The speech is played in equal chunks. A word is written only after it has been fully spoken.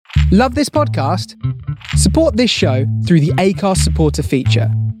Love this podcast? Support this show through the Acast supporter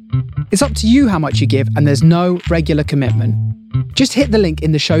feature. It's up to you how much you give, and there's no regular commitment. Just hit the link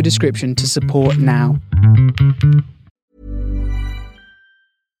in the show description to support now.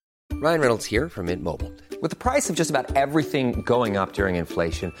 Ryan Reynolds here from Mint Mobile. With the price of just about everything going up during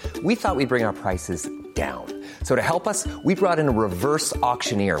inflation, we thought we'd bring our prices down. So to help us, we brought in a reverse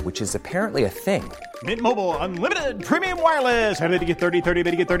auctioneer, which is apparently a thing. Mint Mobile Unlimited Premium Wireless. How to get 30, 30,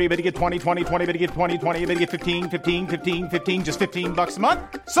 bit to get 30, bit to get 20, 20, 20, bit to get 20, 20, bit to get 15, 15, 15, 15, just $15 a month?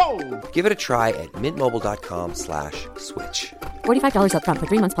 Sold! Give it a try at mintmobile.com/switch. $45 up front for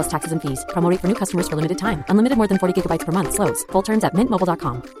 3 months plus taxes and fees. Promo rate for new customers for limited time. Unlimited more than 40 gigabytes per month. Slows full terms at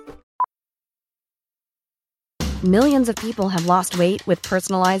mintmobile.com. Millions of people have lost weight with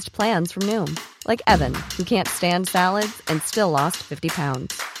personalized plans from Noom. Like Evan, who can't stand salads and still lost 50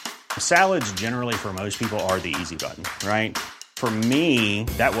 pounds. Salads generally for most people are the easy button, right? For me,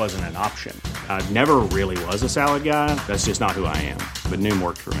 that wasn't an option. I never really was a salad guy. That's just not who I am. But Noom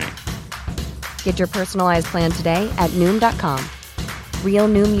worked for me. Get your personalized plan today at Noom.com. Real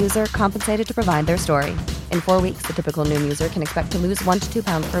Noom user compensated to provide their story. In 4 weeks, the typical Noom user can expect to lose 1 to 2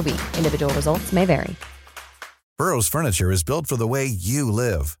 pounds per week. Individual results may vary. Burrow's furniture is built for the way you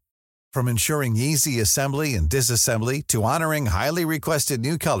live. From ensuring easy assembly and disassembly to honoring highly requested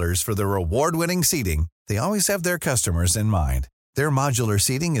new colors for their award-winning seating, they always have their customers in mind. Their modular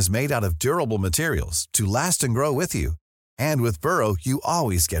seating is made out of durable materials to last and grow with you. And with Burrow, you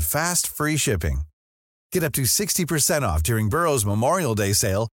always get fast, free shipping. Get up to 60% off during Burrow's Memorial Day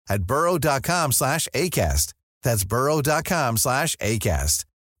sale at burrow.com/ACAST. That's burrow.com/ACAST.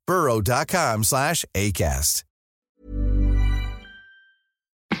 burrow.com/ACAST.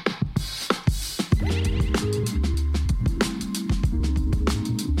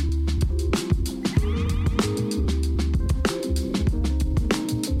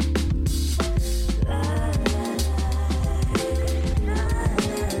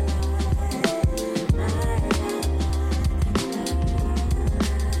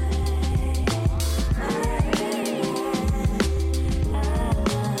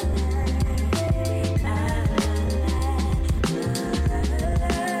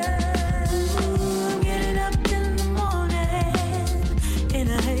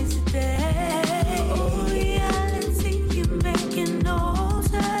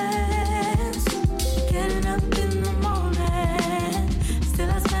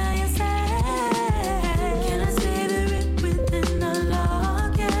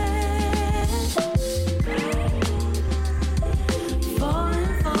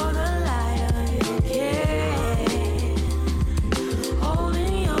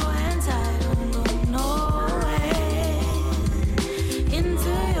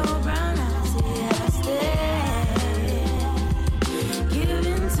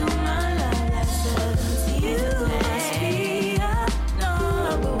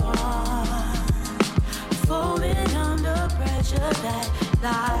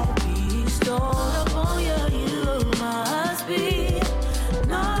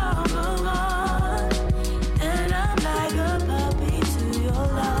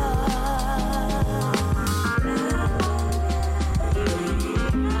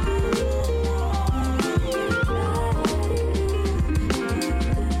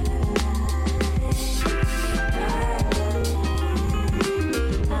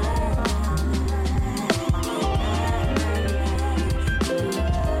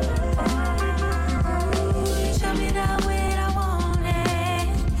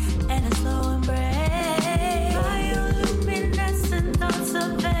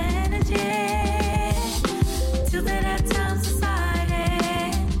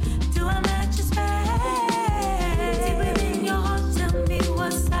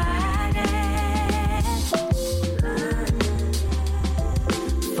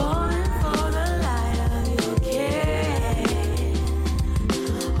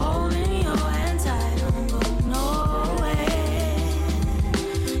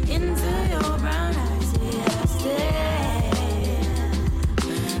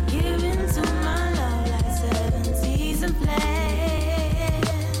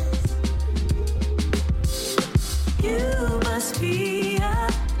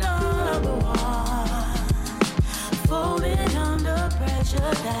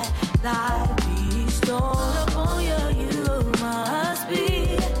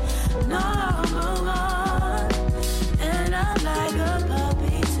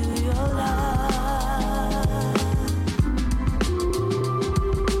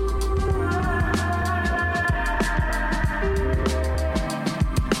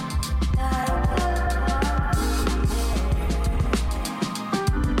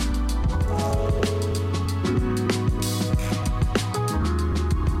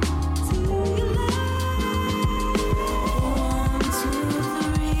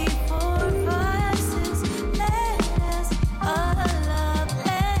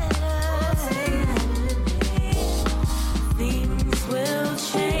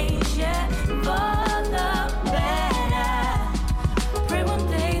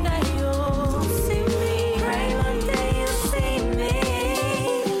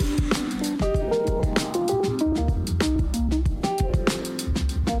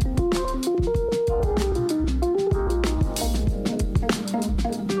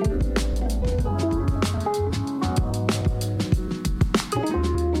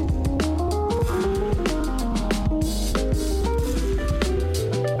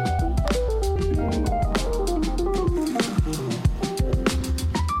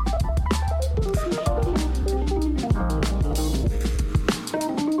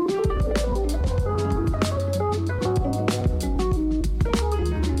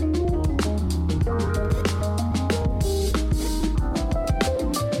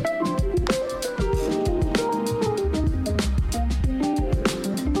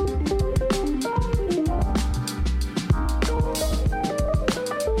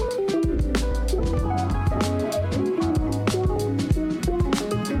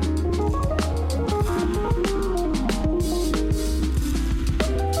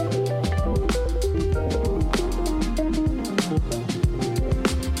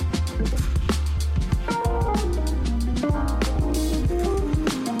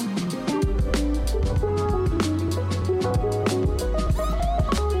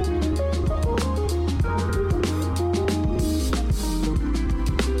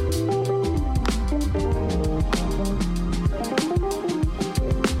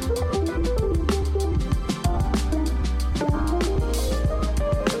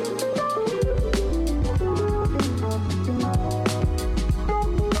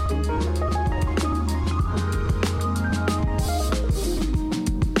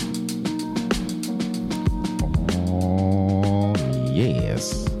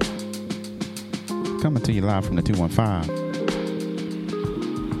 Yes. Coming to you live from the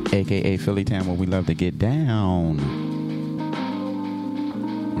 215, a.k.a. Philly Town, where we love to get down.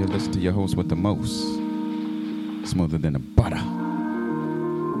 You listen to your host with the most, smoother than a butter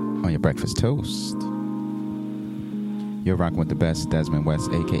on your breakfast toast. You're rocking with the best, Desmond West,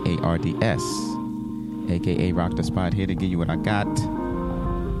 a.k.a. RDS, a.k.a. Rock the Spot, here to give you what I got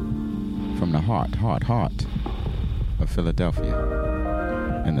from the heart of Philadelphia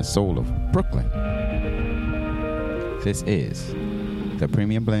and the soul of Brooklyn. This is the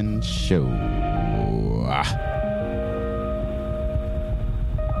Premium Blend Show.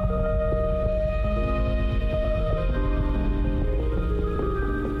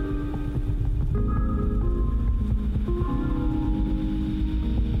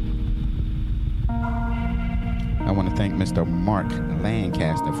 I want to thank Mr. Mark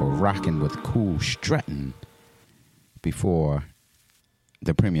Lancaster for rocking with Cool Strutting before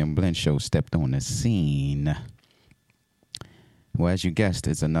the Premium Blend Show stepped on the scene. Well, as you guessed,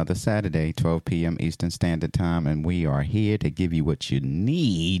 it's another Saturday, 12 p.m. Eastern Standard Time, and we are here to give you what you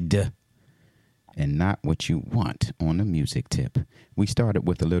need and not what you want on the music tip. We started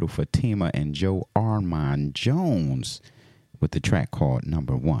with a little Fatima and Joe Armand Jones with the track called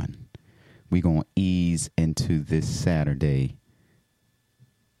Number One. We're going to ease into this Saturday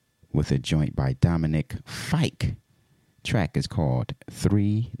with a joint by Dominic Fike. Track is called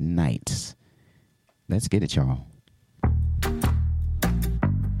 3 Nights. Let's get it, y'all.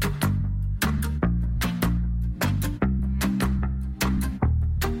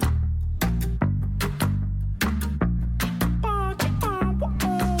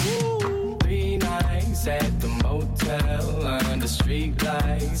 At the motel under street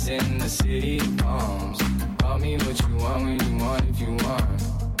lights in the city of palms. Call me what you want when you want if you want,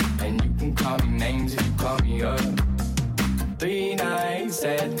 and you can call me names if you call me up. 3 nights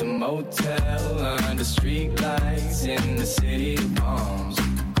at the motel under street lights in the city of palms.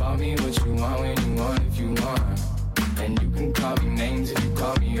 Call me what you want when you want if you want, and you can call me names if you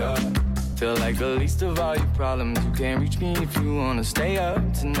call me up. Feel like the least of all your problems. You can't reach me if you wanna stay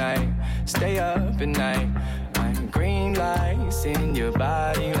up tonight. Stay up at night. I'm green lights in your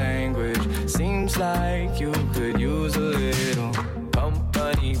body language. Seems like you could use a little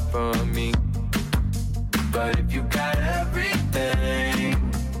company from me. But if you got everything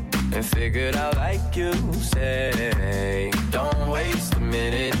and figured out like you say, don't waste a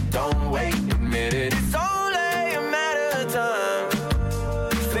minute, don't wait a minute. It's only a matter of time.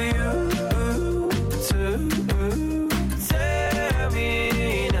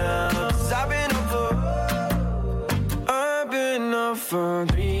 For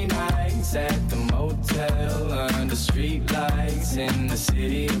 3 nights at the motel under street lights in the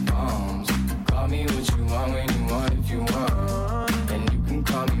city of palms. Call me what you want when you want if you want, and you can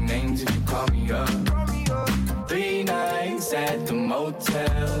call me names if you call me up. 3 nights at the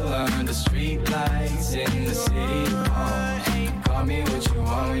motel under street lights in the city of palms. Call me what you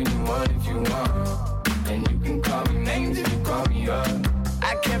want when you want if you want, and you can call me names if you call me up.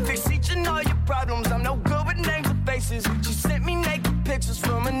 I can't fix each and all your problems. I'm no good with names or faces. She sent me naked pictures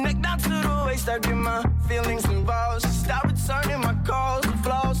from her neck down to the waist. I get my feelings involved. She stopped returning my calls. The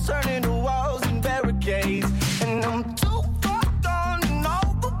flaws turning to walls and barricades. And I'm too far gone in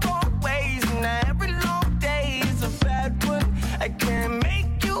all the wrong ways. And every long day is a bad one. I can't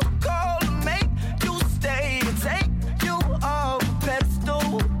make you call or make you stay and take you off a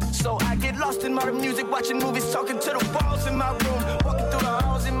pedestal. So I get lost in modern music, watching movies, talking to the walls in my room, walking through the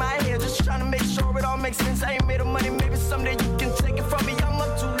halls in my head, just trying to make sure it all makes sense. I ain't made of money, maybe someday you can take it from me. I'm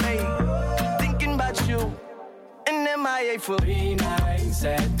up too late, thinking about you, and MIA for 3 nights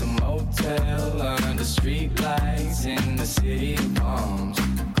at the motel under street lights in the city of palms.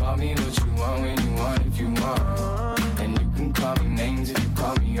 Call me what you want when you want if you want, and you can call me names if you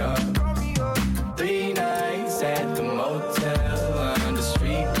call me up. 3 nights at the motel under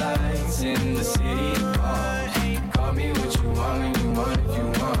street lights in the city of palms. Call me what you want when you want if you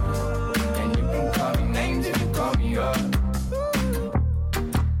want, and you can call me names if you call me up.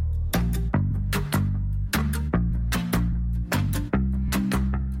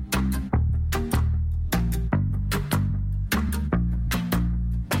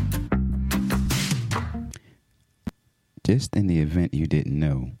 Just in the event you didn't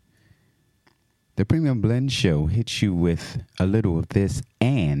know, the Premium Blend Show hits you with a little of this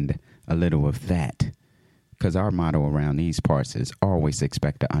and a little of that, because our motto around these parts is always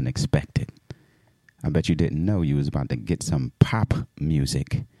expect the unexpected. I bet you didn't know you was about to get some pop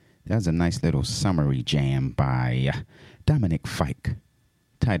music. That was a nice little summary jam by Dominic Fike,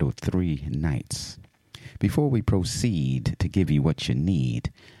 titled 3 Nights. Before we proceed to give you what you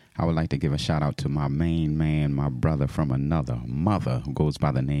need, I would like to give a shout out to my main man, my brother from another mother who goes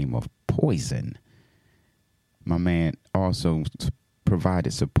by the name of Poison. My man also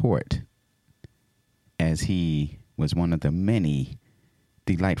provided support as he was one of the many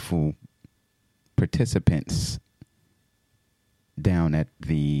delightful participants down at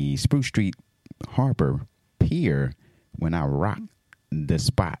the Spruce Street Harbor Pier when I rocked the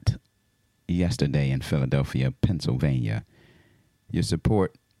spot yesterday in Philadelphia, Pennsylvania. Your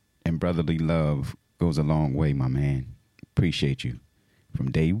support and brotherly love goes a long way, my man. Appreciate you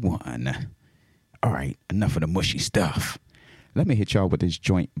from day one. All right, enough of the mushy stuff. Let me hit y'all with this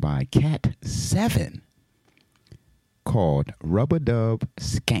joint by Cat 7 called Rubber Dub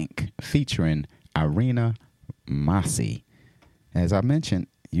Skank featuring Irina Masi. As I mentioned,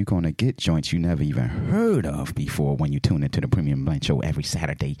 you're going to get joints you never even heard of before when you tune into the Premium Blend Show every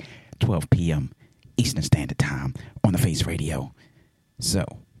Saturday, 12 p.m. Eastern Standard Time on the Face Radio. So,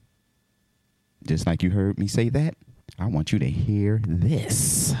 just like you heard me say that, I want you to hear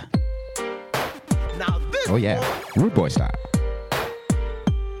this. Now this oh yeah, Rude Boy style.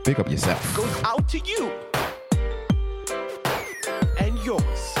 Pick up yourself. Goes out to you and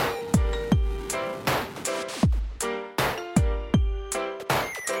yours.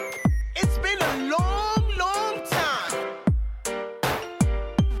 It's been a long, long time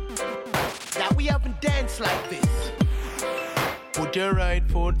that we haven't danced like this. Put your right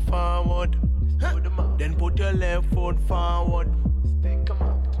foot forward, then put your left foot forward.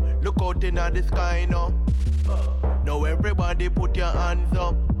 Look out in the sky now. Now everybody put your hands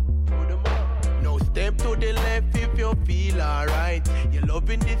up. Now step to the left if you feel alright. You're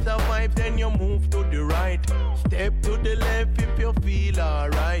loving this vibe, then you move to the right. Step to the left if you feel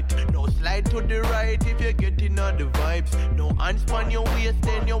alright. Now slide to the right if you're getting all the vibes. Now hands on your waist,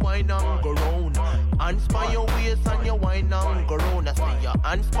 then you wind and go round. Hands on your waist and you wind and go round. I say your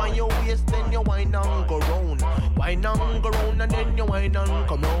hands on your waist, then you wind and go round. Wind and go round and then you wind and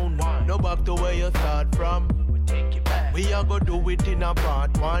come round. Now back to where you start from. We are gonna do it in a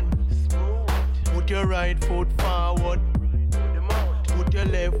part one. Put your right foot forward. Put your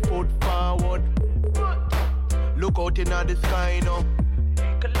left foot forward. Look out in the sky now.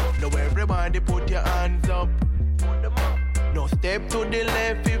 Now everybody put your hands up. Now step to the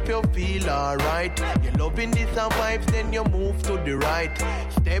left if you feel alright. You're loving this vibes, then you move to the right.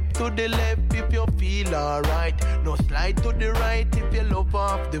 Step to the left if you feel alright. Now slide to the right if you love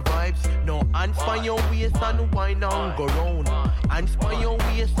off the vibes. Now hands on your waist and wind and go round. Hands on your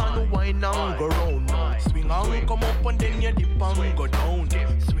waist and wind and go round. Swing and come up and then you dip and go down.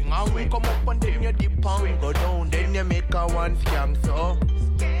 Swing and come up and then you dip and go down. Then you make a one skank so.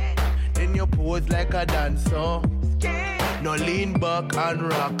 Then you pose like a dancer. Now lean back and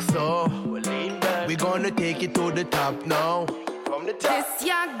rock so. We gonna take it to the top now. From the top. This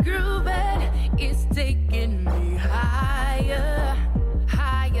your grooving is taking me higher,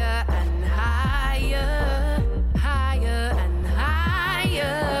 higher and higher, higher and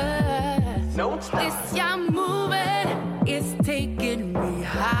higher. No stop. This your moving is taking me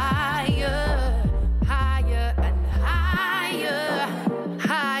higher, higher and higher,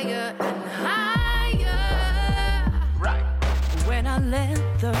 higher and higher. Right. When I let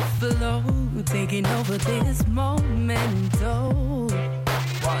the flow taking over this momento,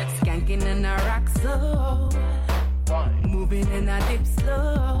 skanking and I rock slow, moving and I dip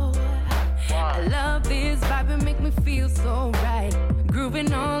slow. I love this vibe and make me feel so right.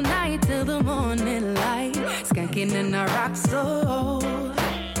 Grooving all night till the morning light. Skanking and I rock slow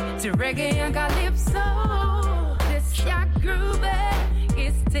to reggae and calypso. This ya grooving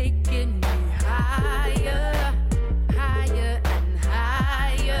is taking me higher, higher and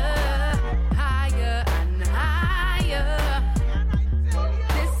higher.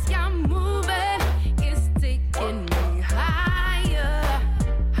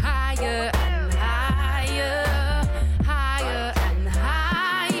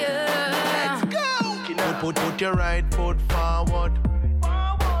 Put your right foot forward.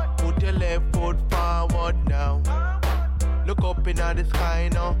 Put your left foot forward now. Look up in the sky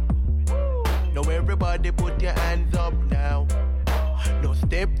now. Now everybody put your hands up now. Now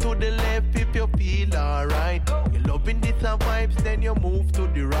step to the left if you feel alright. You're loving this vibes, then you move to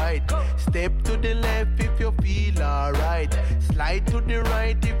the right. Step to the left if you feel alright. Slide to the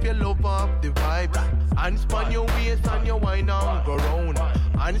right if you love off the vibes. Hands on your waist and you wind and go round.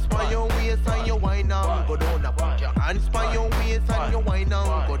 Hands on your waist and you wind and go down. Now put your hands on your waist and you wind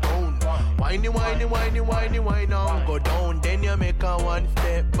and go down. Whiny, whiny, whiny, whiny, whiny and go down. Then you make a one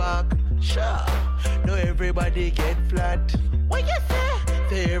step back. Sure. Now everybody get flat. What you say?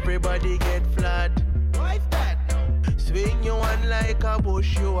 Say everybody get flat. Why Swing you on like a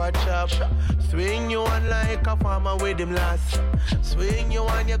bush you a chop. Swing you on like a farmer with him last. Swing you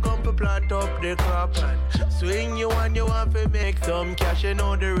on you come to plant up the crop. Swing you on you want to make some cash. You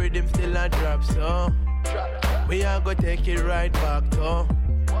know the rhythm still a drop, so we are gonna take it right back, so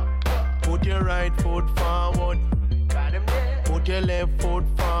put your right foot forward. Put your left foot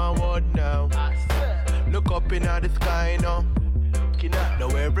forward now. Look up in the sky now. Now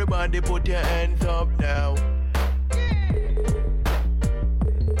everybody put your hands up now.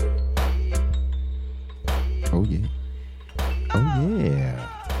 Oh yeah. Oh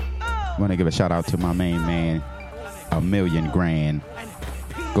yeah. Want to give a shout out to my main man, $1 million grand.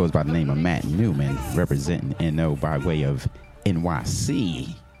 Goes by the name of Matt Newman, representing NO by way of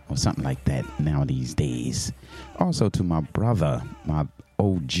NYC or something like that now these days. Also to my brother, my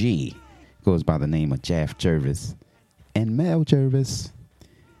OG, goes by the name of Jeff Jervis and Mel Jervis,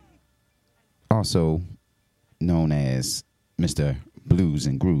 also known as Mr. Blues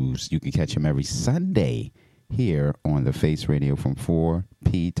and Grooves. You can catch him every Sunday here on the Face Radio from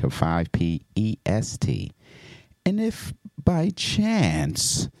 4p to 5p EST. And if by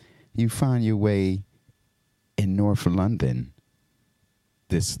chance you find your way in North London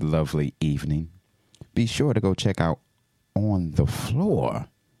this lovely evening, be sure to go check out On the Floor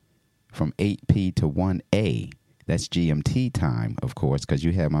from 8p to 1a. That's GMT time, of course, because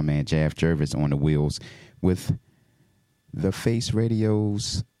you have my man Jeff Jervis on the wheels with the Face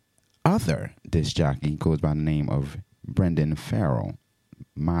Radio's other disc jockey, goes by the name of Brendan Farrell,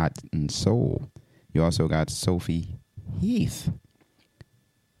 Mod and Soul. You also got Sophie Heath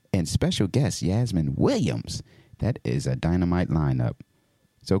and special guest Yasmin Williams. That is a dynamite lineup.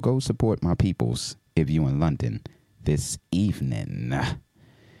 So go support my peoples if you in London this evening.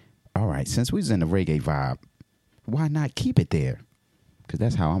 All right, since we was in the reggae vibe, why not keep it there? Because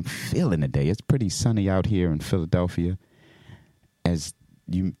that's how I'm feeling today. It's pretty sunny out here in Philadelphia. As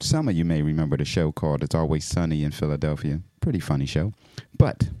some of you may remember the show called It's Always Sunny in Philadelphia. Pretty funny show.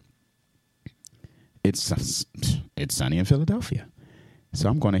 But it's sunny in Philadelphia. So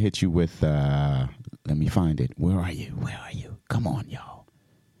I'm going to hit you with, let me find it. Where are you? Where are you? Come on, y'all.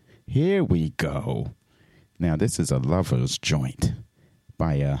 Here we go. Now, this is a lover's joint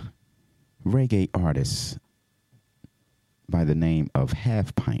by a reggae artist by the name of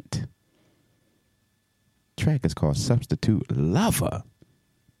Half Pint. Track is called Substitute Lover.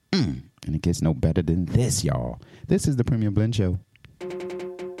 And it gets no better than this, y'all. This is the Premium Blend Show.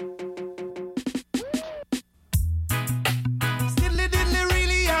 Stiddly diddly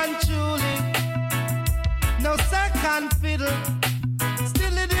really and truly, no second fiddle.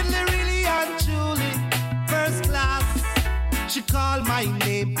 Stiddly diddly really and truly, first class. She called my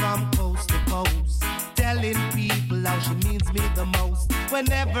name from coast to coast, telling people how she means me the most.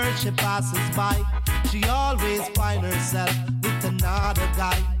 Whenever she passes by, she always finds herself with another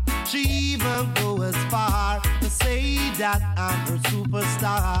guy. She even goes as far to say that I'm her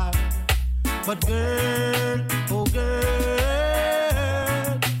superstar. But girl, oh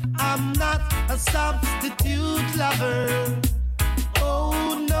girl, I'm not a substitute lover.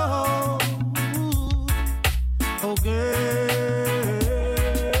 Oh no, oh girl,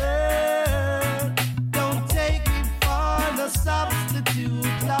 don't take me for the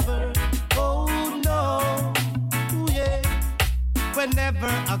substitute lover. Oh no, yeah. Whenever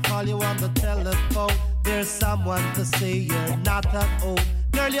I call you on the telephone, there's someone to say you're not at home.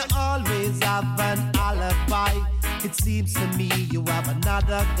 Girl, you always have an alibi. It seems to me you have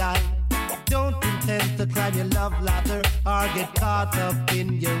another guy. Don't intend to climb your love ladder or get caught up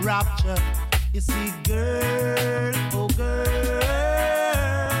in your rapture. You see, girl, oh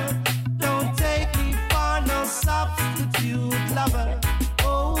girl, don't take me for no substitute lover.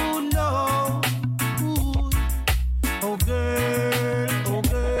 Oh no, ooh. Oh girl, oh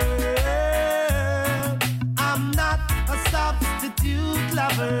girl, I'm not a substitute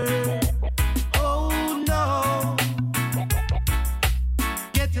lover. Oh no.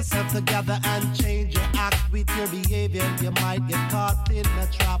 Get yourself together and change your act with your behavior. You might get caught in a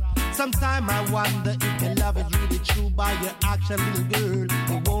trap. Sometimes I wonder if your love is really true. By your action, little girl,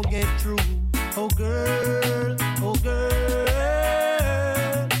 it won't get through. Oh girl, oh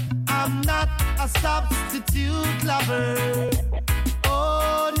girl, I'm not a substitute lover.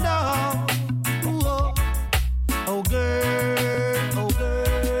 Oh no, oh, oh girl, oh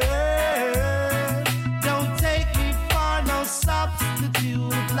girl, don't take me for no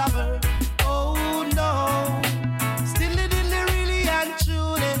substitute lover. Oh no, still really and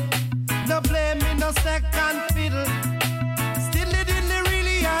truly, no blame me, no second fiddle. Still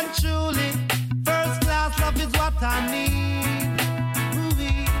really and truly, first class love is what I need.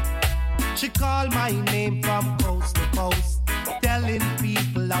 Ooh-wee. She called my name from coast to coast, telling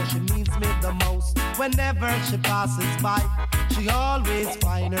people how she means me the most. Whenever she passes by, she always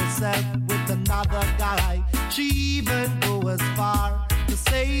finds herself with another guy. She even goes as far to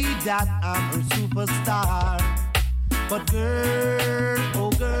say that I'm her superstar. But girl, oh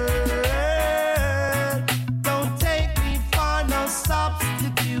girl, don't take me for no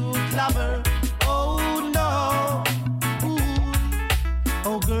substitute lover. Oh no, ooh.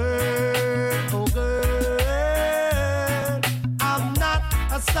 Oh girl, I'm not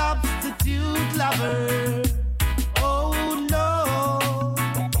a substitute lover. Oh no.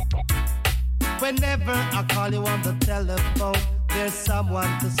 Whenever I call you on the telephone, there's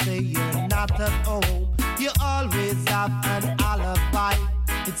someone to say you're not at home. You always have an alibi.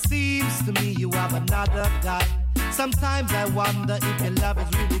 It seems to me you have another guy. Sometimes I wonder if your love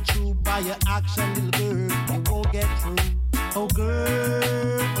is really true. By your action, little girl, you won't get through. Oh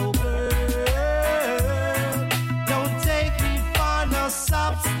girl, don't take me for no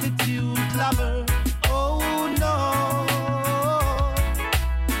substitute lover. Oh no.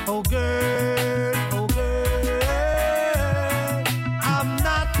 Oh girl, I'm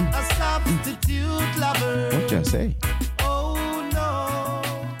not a substitute lover. What'd you say? Oh no.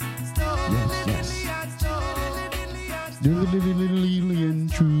 Yes. Really and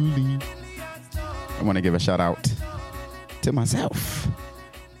truly. I want to give a shout out to myself.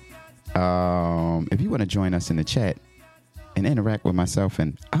 If you want to join us in the chat and interact with myself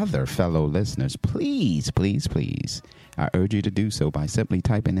and other fellow listeners, please, I urge you to do so by simply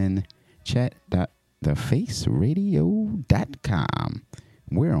typing in chat.thefaceradio.com.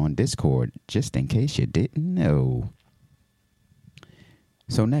 We're on Discord, just in case you didn't know.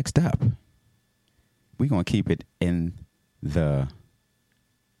 So next up, we're going to keep it in the...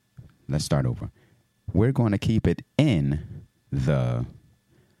 Let's start over. We're going to keep it in the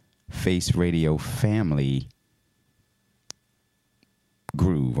Face Radio family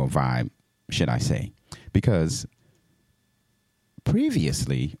groove or vibe, should I say. Because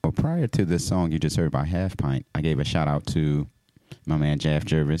previously, or prior to this song you just heard by Half Pint, I gave a shout out to my man Jeff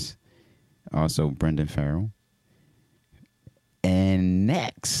Jervis, also Brendan Farrell. And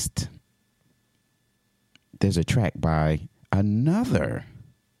next, there's a track by another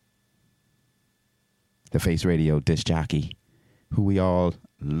The Face Radio disc jockey who we all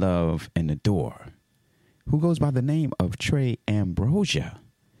love and adore, who goes by the name of Trey Ambrosia.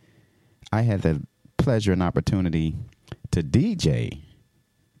 I had the pleasure and opportunity to DJ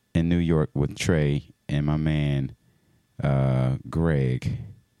in New York with Trey and my man Greg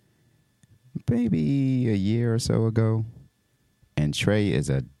maybe a year or so ago. And Trey is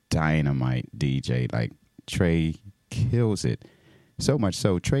a dynamite DJ. Like, Trey kills it. So much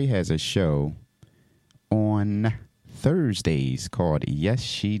so, Trey has a show on Thursdays called Yes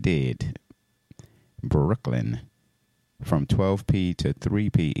She Did Brooklyn from 12 p to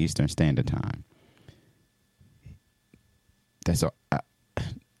 3 p Eastern Standard Time. That's all. I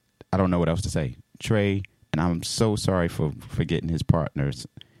don't know what else to say. Trey, and I'm so sorry for forgetting his partner's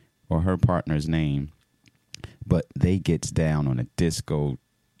or her partner's name, but they gets down on a disco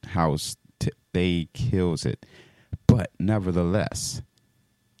house. They kills it. But nevertheless,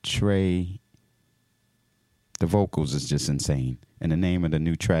 Trey, the vocals is just insane. And the name of the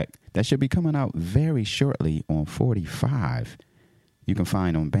new track that should be coming out very shortly on 45, you can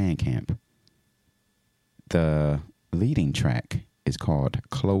find on Bandcamp. The leading track is called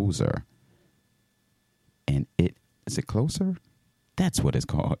Closer. And is it Closer? That's what it's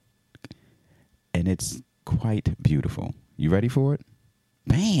called. And it's quite beautiful. You ready for it?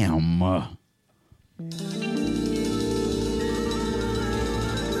 Bam!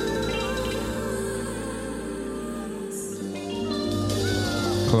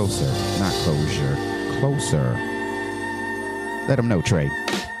 Closer, not closure. Closer. Let them know, Trey.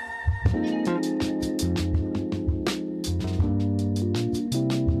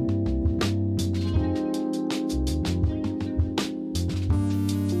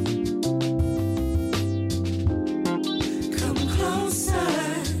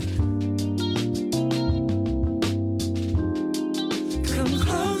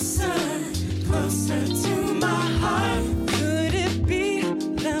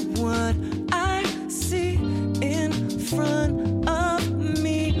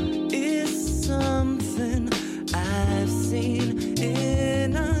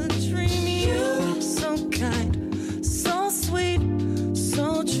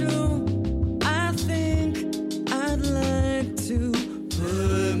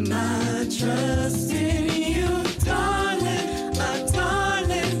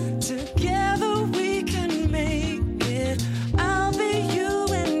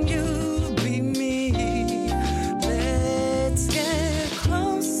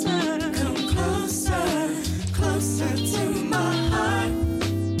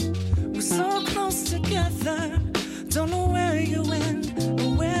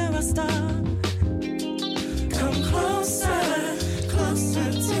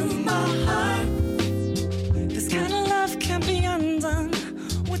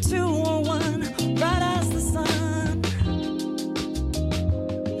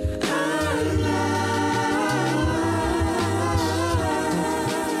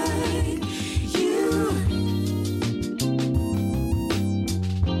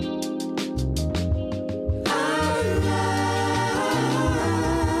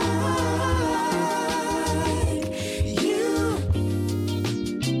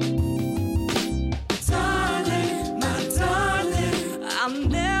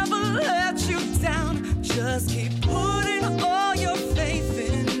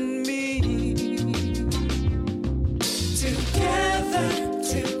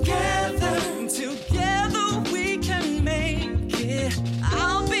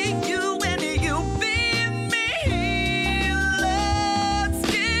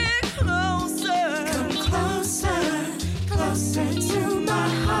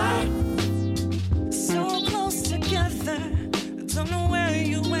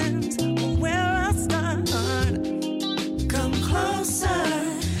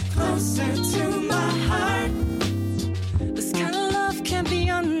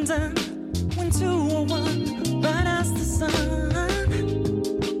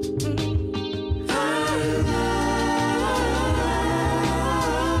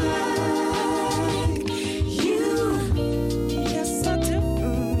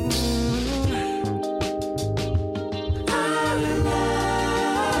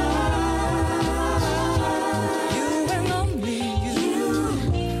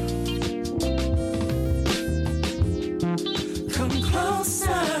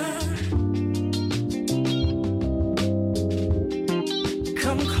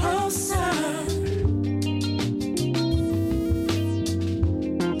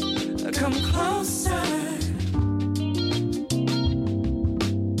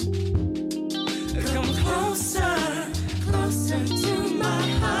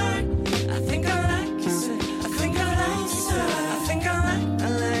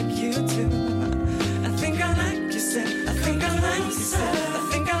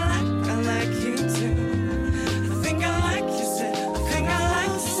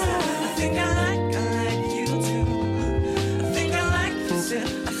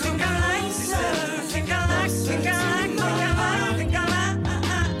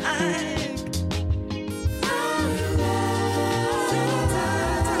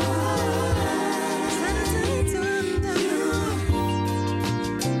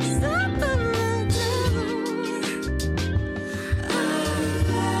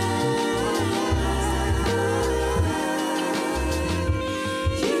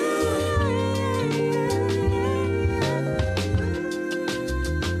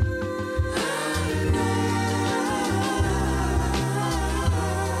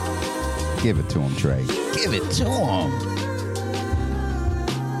 Give it to him, Trey. Give it to him.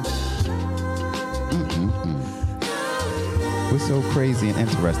 What's so crazy and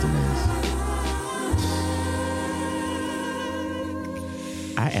interesting is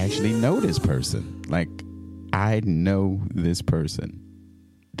I actually know this person. Like, I know this person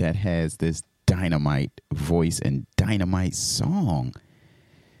that has this dynamite voice and dynamite song.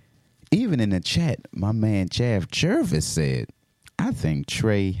 Even in the chat, my man Chav Jervis said, I think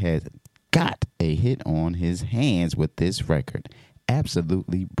Trey has got a hit on his hands with this record.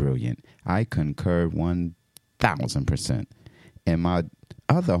 Absolutely brilliant. I concur 1,000%. And my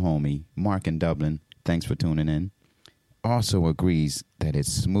other homie, Mark in Dublin, thanks for tuning in, also agrees that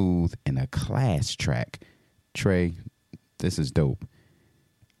it's smooth and a class track. Trey, this is dope.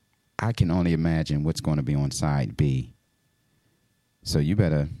 I can only imagine what's going to be on side B. So you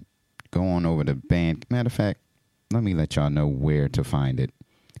better go on over to band. Matter of fact, let me let y'all know where to find it,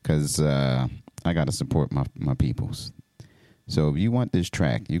 because I got to support my peoples. So if you want this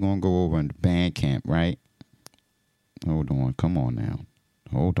track, you're going to go over into Bandcamp, right? Hold on. Come on now.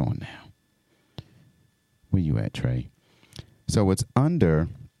 Hold on now. Where you at, Trey? So it's under,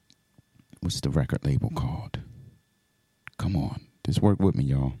 what's the record label called? Come on. Just work with me,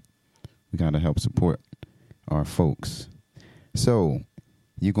 y'all. We got to help support our folks. So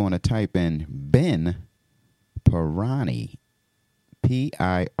you're going to type in Ben Pirani,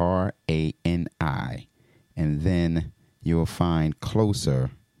 Pirani, and then you'll find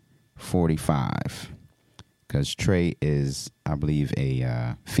Closer 45. Because Trey is, I believe,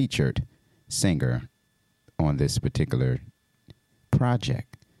 a featured singer on this particular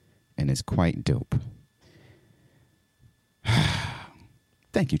project. And it's quite dope.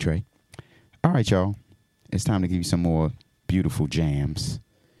 Thank you, Trey. All right, y'all. It's time to give you some more beautiful jams.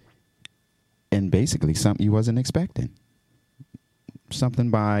 And basically something you wasn't expecting.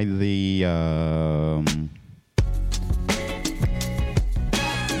 Something by the...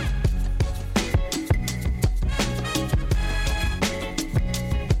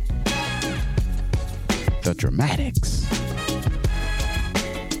 The Dramatics.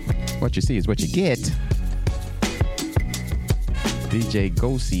 What you see is what you get. DJ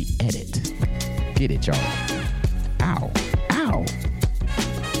Gosi Edit. Get it, y'all. Ow. Ow.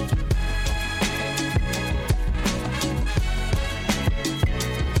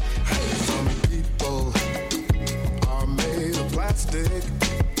 Some people are made of plastic.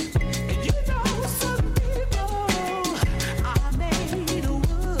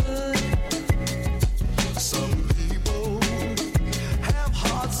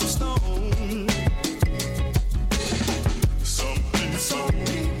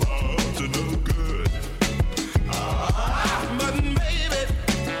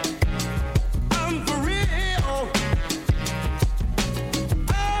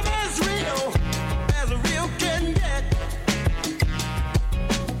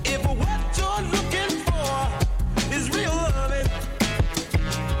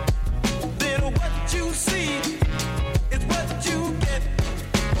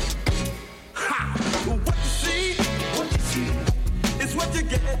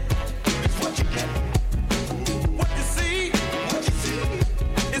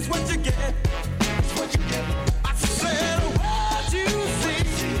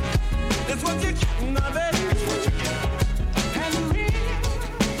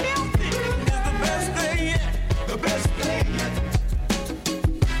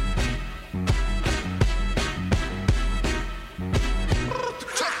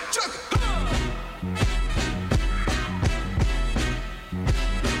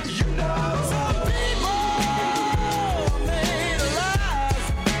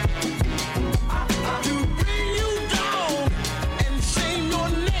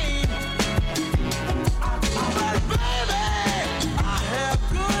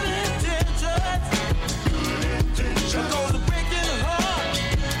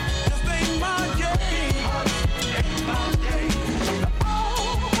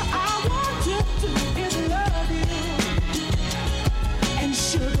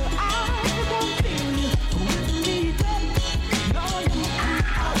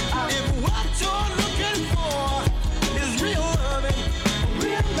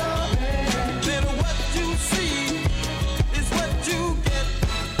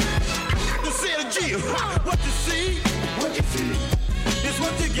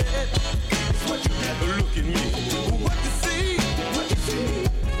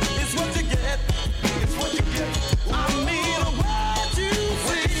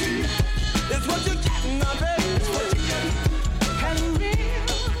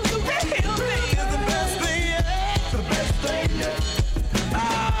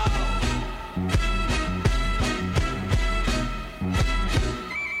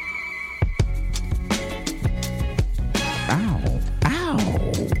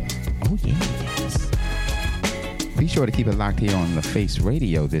 sure to keep it locked here on The Face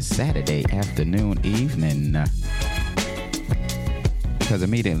Radio this Saturday afternoon, evening. Because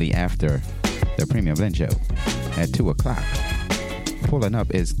immediately after the Premium Blend Show at 2 o'clock, pulling up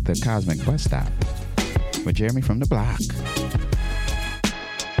is the Cosmic Bus Stop with Jeremy from the Block.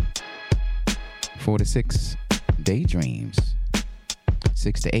 4 to 6, Daydreams.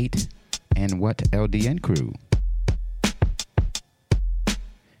 6 to 8, And What LDN Crew.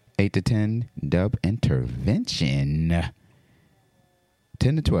 8 to 10, Dub Intervention.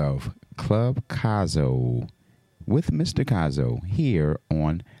 10 to 12, Club Kazo with Mr. Kazo here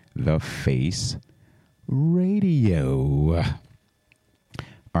on The Face Radio. All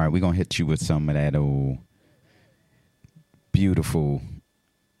right, we're going to hit you with some of that old beautiful...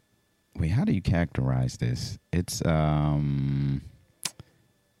 Wait, how do you characterize this? It's, I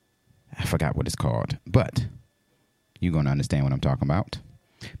forgot what it's called, but you're going to understand what I'm talking about.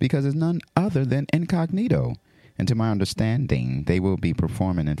 Because it's none other than Incognito. And to my understanding, they will be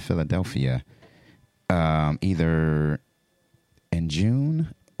performing in Philadelphia either in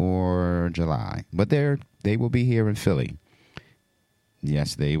June or July. But they will be here in Philly.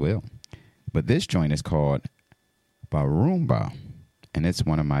 Yes, they will. But this joint is called Barumba. And it's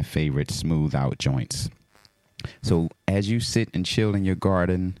one of my favorite smooth out joints. So as you sit and chill in your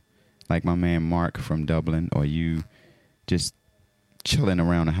garden, like my man Mark from Dublin, or you just chilling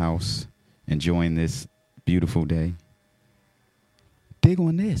around the house, enjoying this beautiful day, dig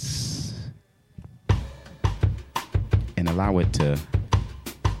on this and allow it to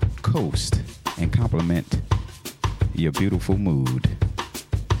coast and complement your beautiful mood.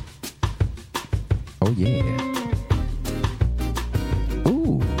 Oh yeah.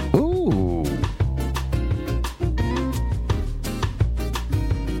 Ooh, ooh.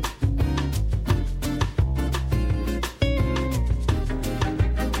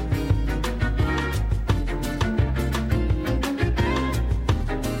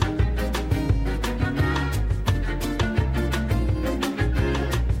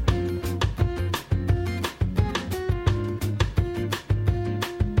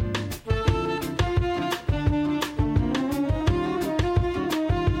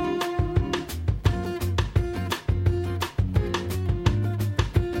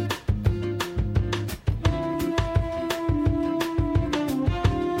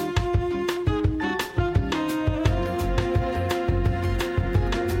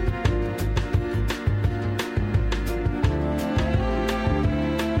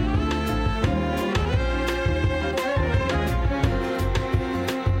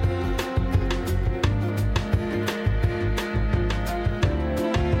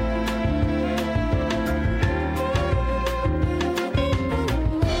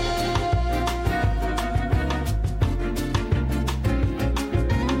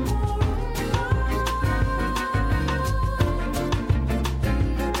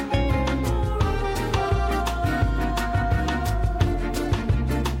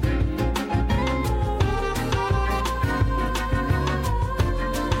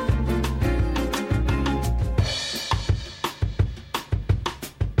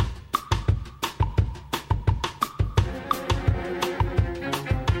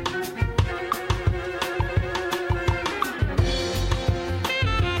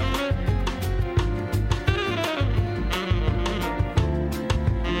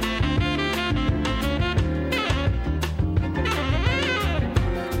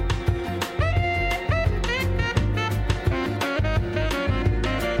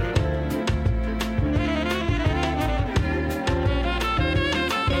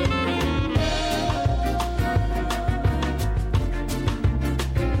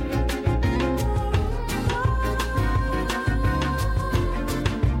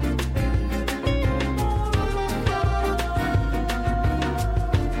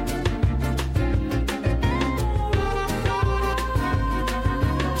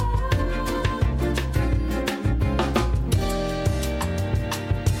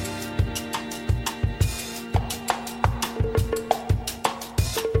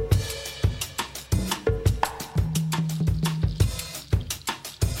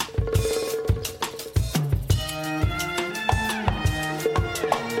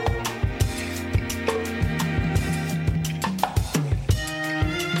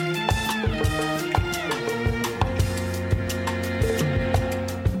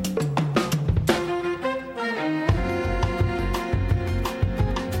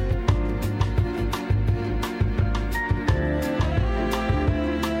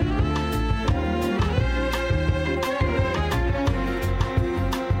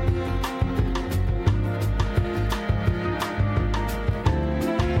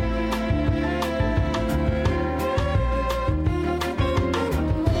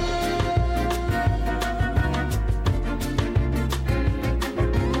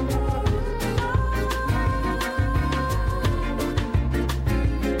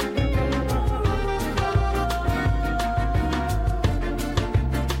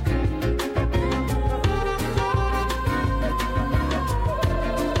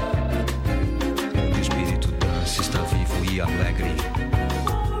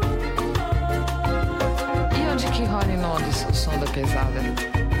 pesada.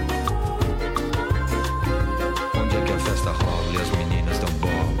 Onde é que a festa rola e as meninas dão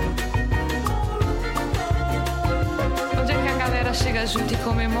bola? Onde é que a galera chega junto e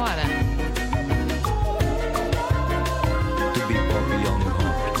comemora? Do bebop ao new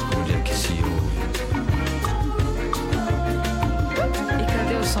hop, onde é que se ouve? E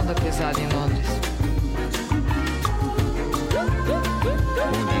cadê o som da pesada em Londres?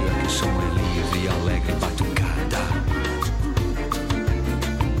 Onde é que o som é livre e alegre batucada?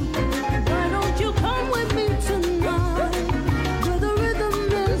 Why don't you come with me tonight, where the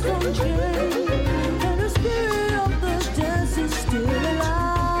rhythm is unchained, and the spirit of the dance is still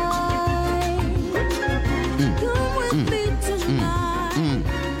alive. Come with me tonight,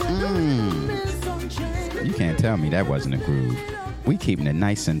 where the rhythm is unchained. You can't tell me that wasn't a groove. We keeping it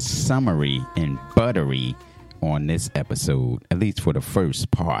nice and summery and buttery on this episode, at least for the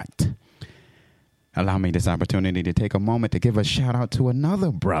first part. Allow me this opportunity to take a moment to give a shout out to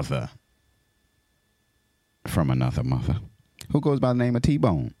another brother from another mother who goes by the name of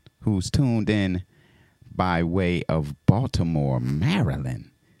T-Bone, who's tuned in by way of Baltimore,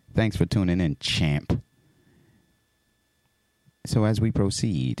 Maryland. Thanks for tuning in, champ. So as we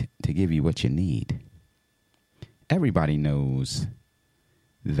proceed to give you what you need, everybody knows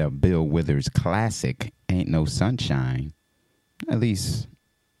the Bill Withers classic, Ain't No Sunshine, at least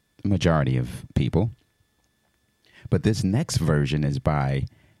majority of people. But this next version is by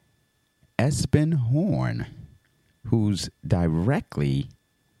Espen Horn, who's directly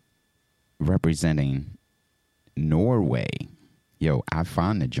representing Norway. Yo, I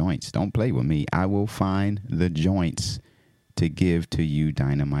find the joints. Don't play with me. I will find the joints to give to you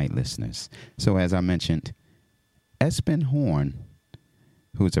Dynamite listeners. So as I mentioned, Espen Horn,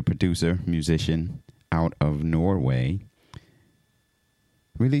 who's a producer, musician out of Norway,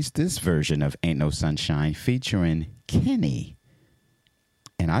 released this version of Ain't No Sunshine featuring Kenny.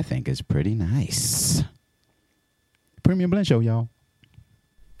 And I think it's pretty nice. Premium Blend Show, y'all.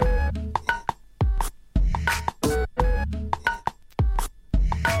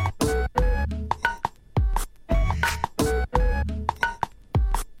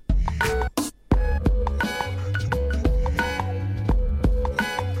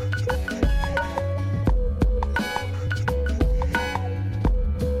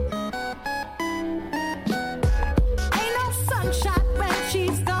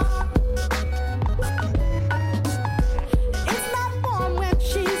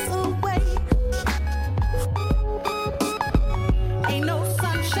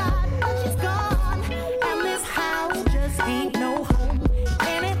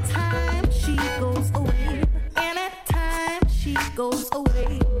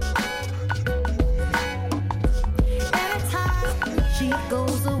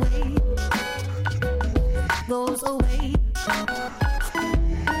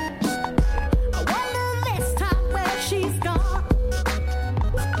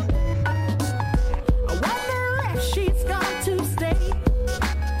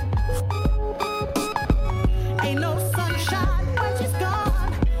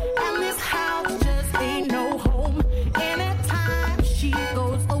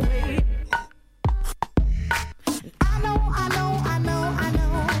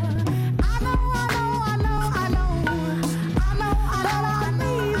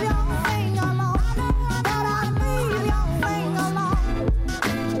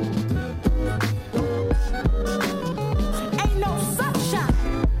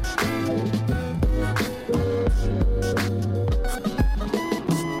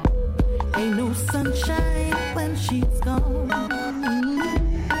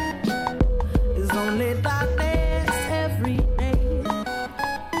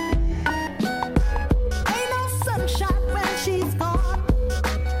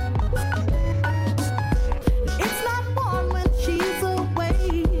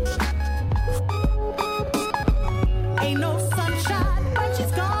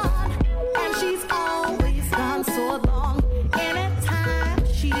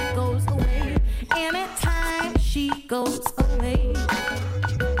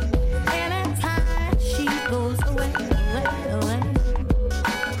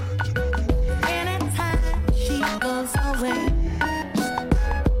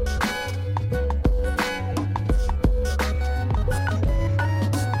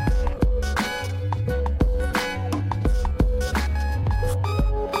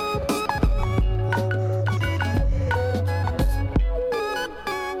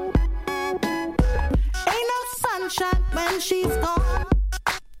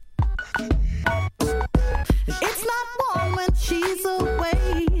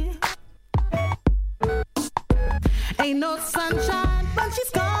 Ain't no sunshine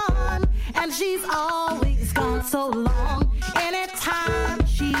she's always gone so long. Anytime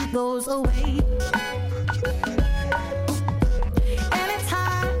she goes away.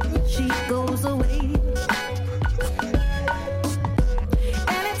 Anytime she goes away.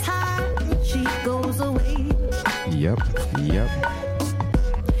 Anytime she goes away. Yep.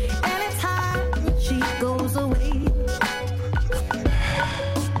 Anytime she goes away.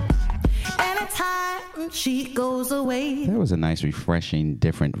 Anytime she goes away. That was a nice, refreshing,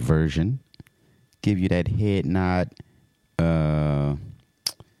 different version. Give you that head nod.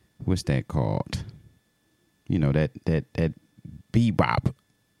 What's that called? You know, that bebop.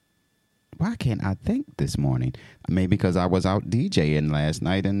 Why can't I think this morning? Maybe because I was out DJing last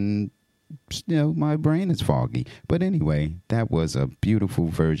night and, you know, my brain is foggy. But anyway, that was a beautiful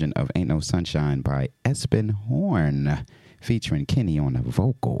version of Ain't No Sunshine by Espen Horn, featuring Kenny on the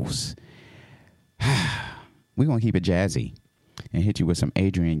vocals. We're going to keep it jazzy and hit you with some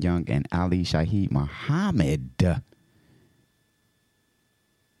Adrian Young and Ali Shaheed Muhammad.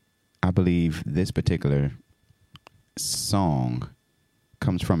 I believe this particular song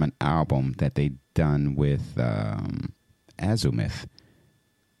comes from an album that they done with Azimuth.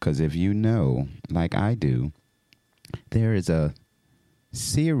 Because if you know, like I do, there is a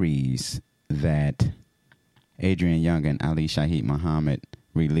series that Adrian Young and Ali Shaheed Muhammad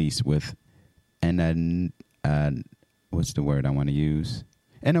released with what's the word I want to use?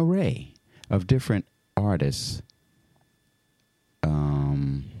 An array of different artists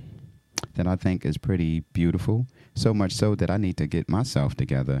that I think is pretty beautiful. So much so that I need to get myself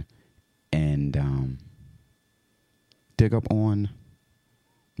together and dig up on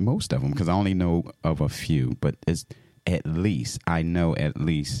most of them, because I only know of a few, but it's I know at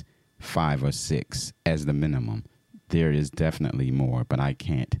least 5 or 6 as the minimum. There is definitely more, but I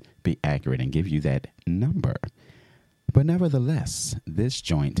can't be accurate and give you that number. But nevertheless, this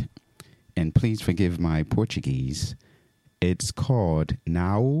joint, and please forgive my Portuguese, it's called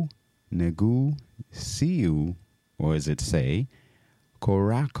Nau Negu Siu, or as it say,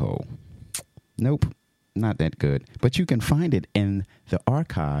 Coraco. Nope, not that good. But you can find it in the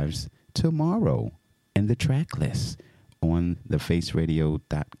archives tomorrow in the track list on the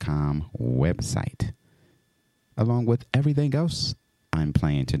faceradio.com website, along with everything else I'm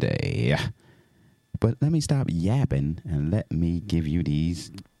playing today. But let me stop yapping and let me give you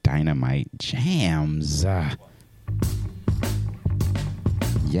these dynamite jams.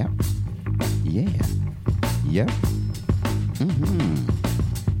 Yep. Yeah. Yep.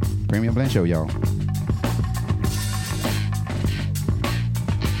 Premium Blend Show, y'all.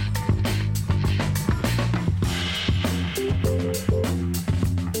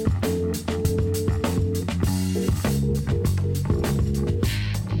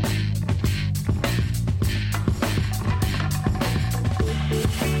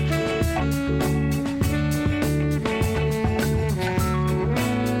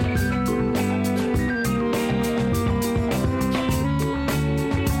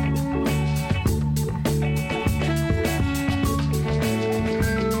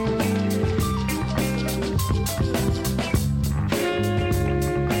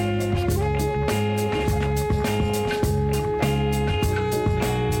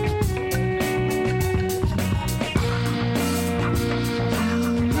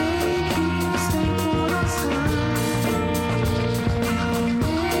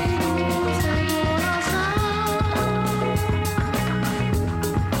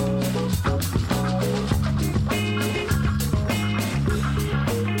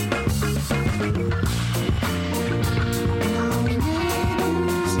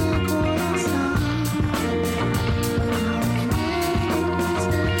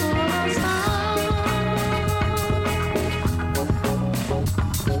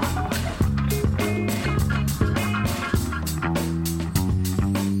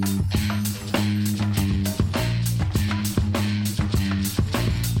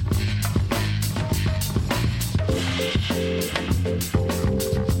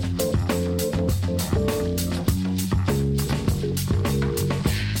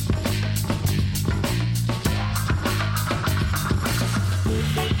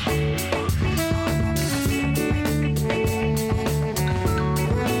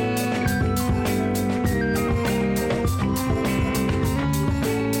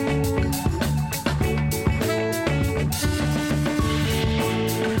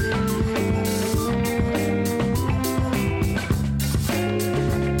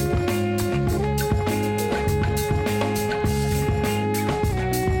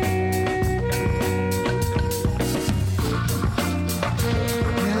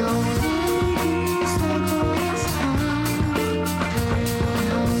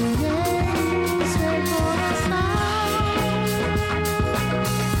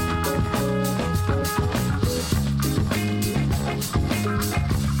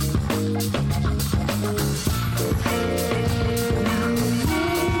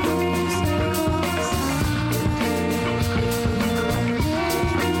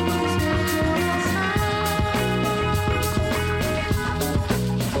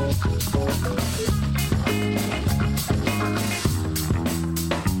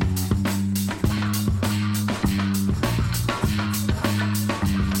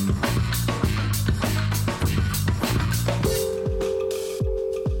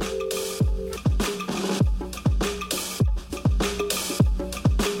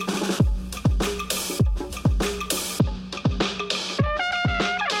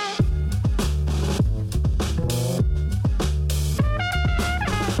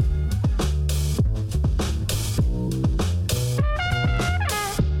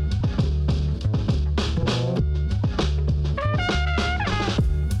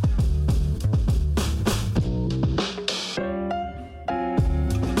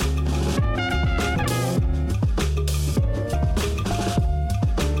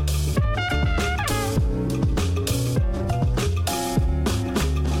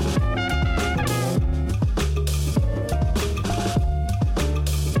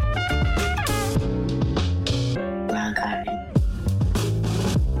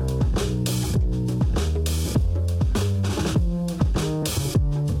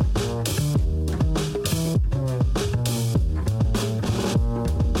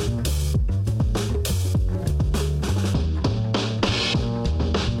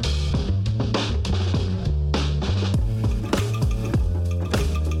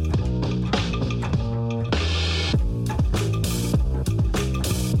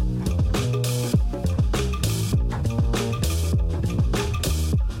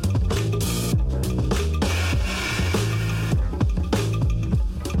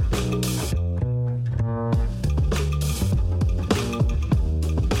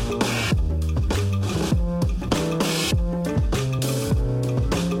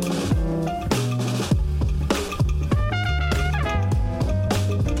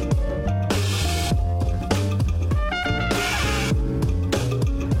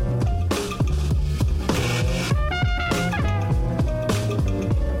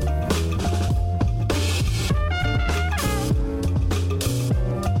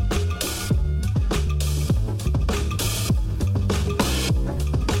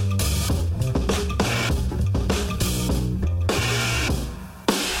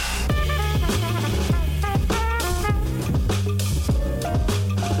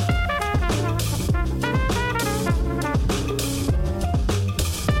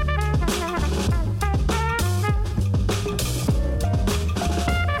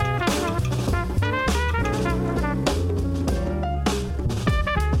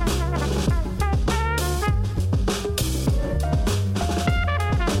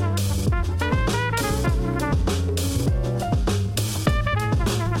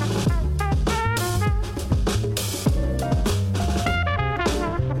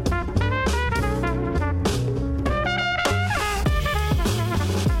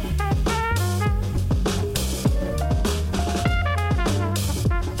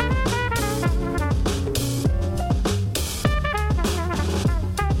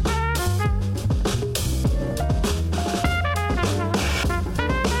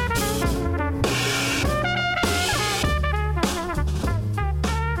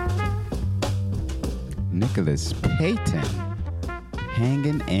 Nicholas Payton,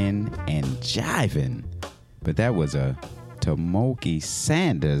 Hanging In and Jiving. But that was a Tomoki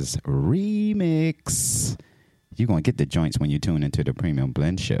Sanders remix. You're going to get the joints when you tune into the Premium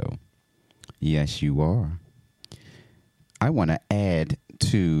Blend Show. Yes, you are. I want to add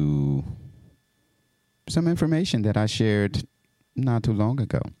to some information that I shared not too long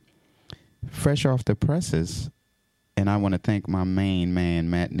ago. Fresh off the presses, and I want to thank my main man,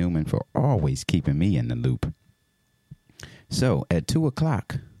 Matt Newman, for always keeping me in the loop. So, at 2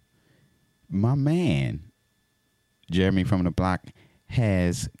 o'clock, my man, Jeremy from the Block,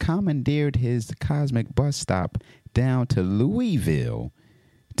 has commandeered his Cosmic Bus Stop down to Louisville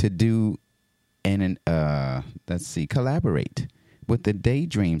to do collaborate with the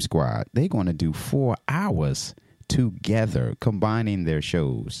Daydream Squad. They're going to do 4 hours together, combining their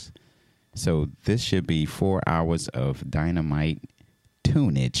shows. So this should be 4 hours of dynamite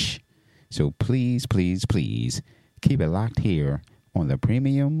tunage. So please, please, please keep it locked here on the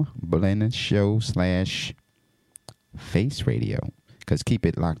Premium Blend Show / Face Radio. Because keep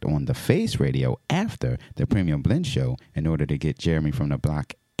it locked on the Face Radio after the Premium Blend Show in order to get Jeremy from the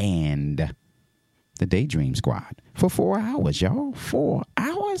Block and the Daydream Squad for 4 hours, y'all. 4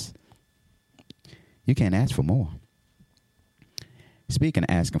 hours? You can't ask for more. Speaking of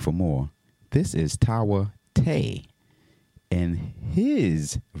asking for more, this is Tawa Tay and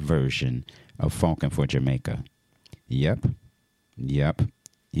his version of Funkin' for Jamaica. Yep.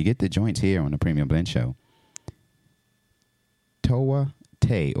 You get the joints here on the Premium Blend Show. Tawa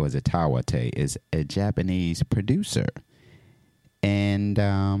Tay, or is it Tawa Tay, is a Japanese producer. And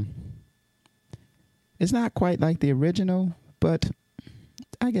it's not quite like the original, but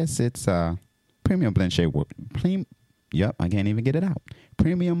I guess it's Premium Blend Show. Yep, I can't even get it out.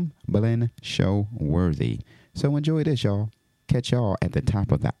 Premium Blend Show worthy. So enjoy this, y'all. Catch y'all at the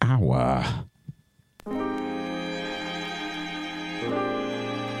top of the hour.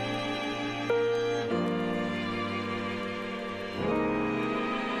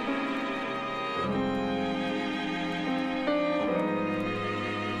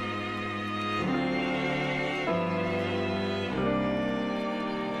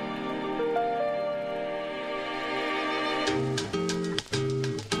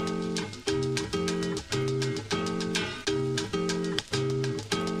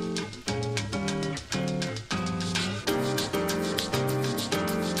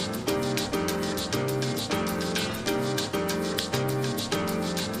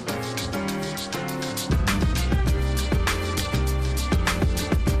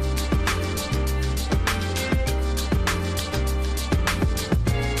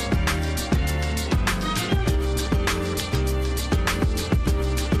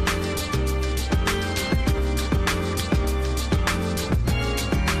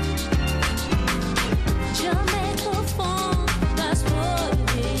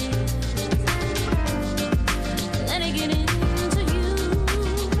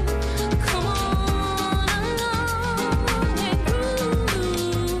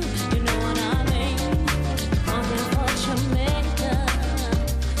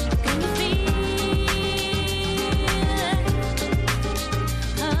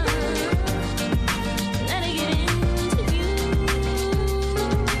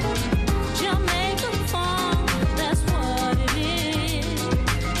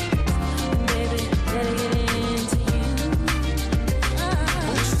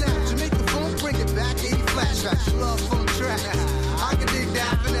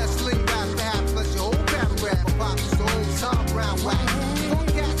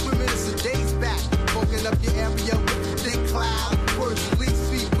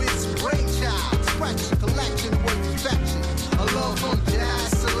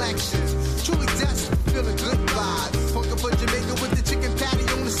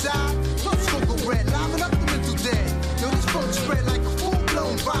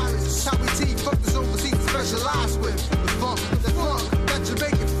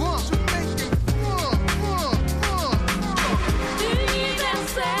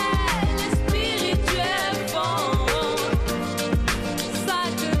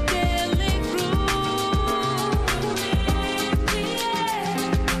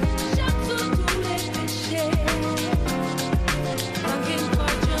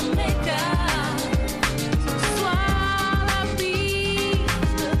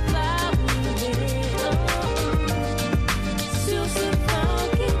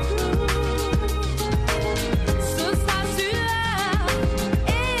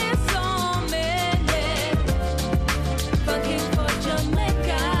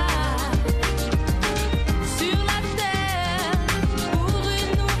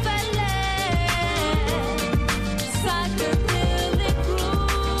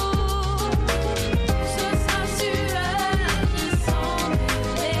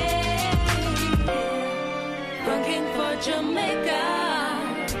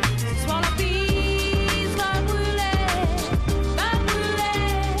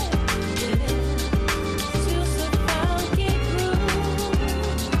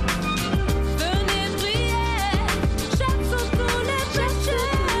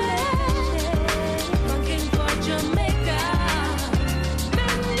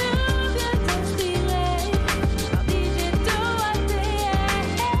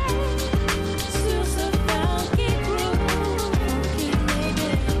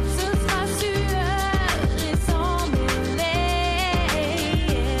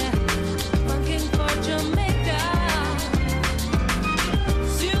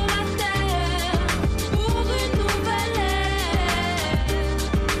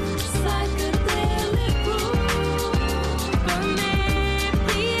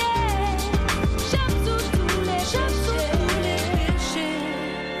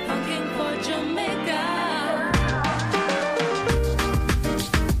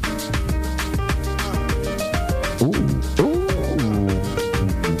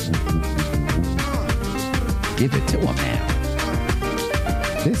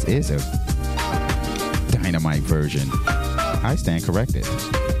 is a dynamite version. I stand corrected.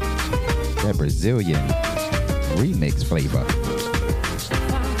 That Brazilian remix flavor.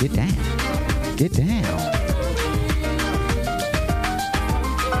 Get down. Get down.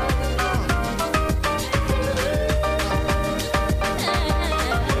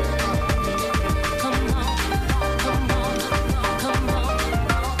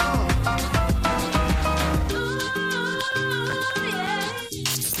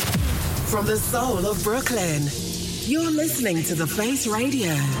 From the soul of Brooklyn, you're listening to The Face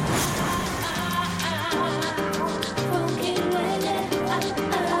Radio.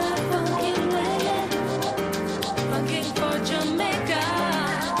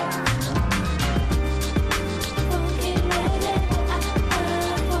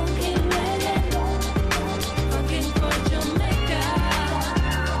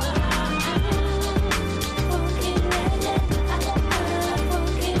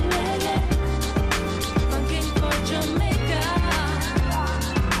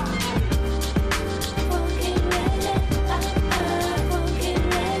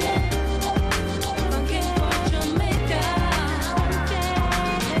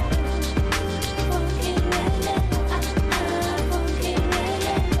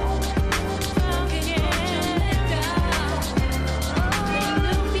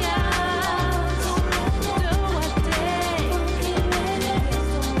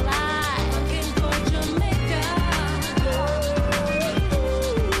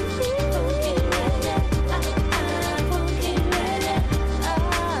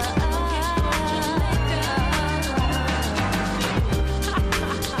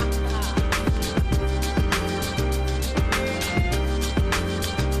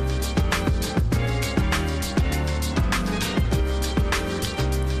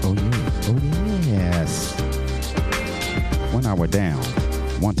 Down,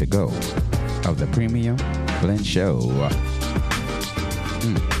 want to go of the Premium Blend Show.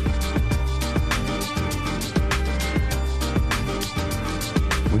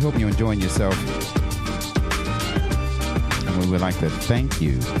 We hope you're enjoying yourself, and we would like to thank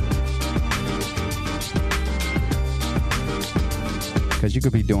you, because you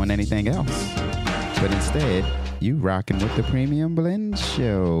could be doing anything else, but instead you rocking with the Premium Blend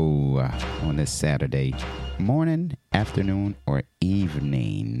Show on this Saturday morning, afternoon, or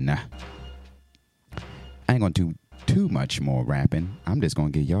evening. I ain't gonna do too much more rapping. I'm just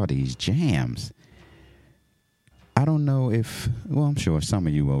gonna give y'all these jams. I don't know if, well, I'm sure some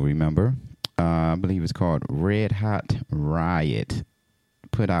of you will remember. I believe it's called Red Hot Riot.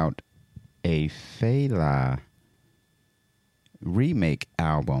 Put out a Fela remake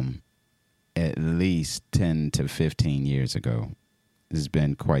album at least 10 to 15 years ago. It's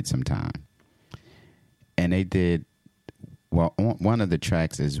been quite some time. And they did, well, one of the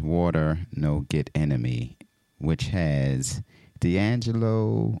tracks is Water No Get Enemy, which has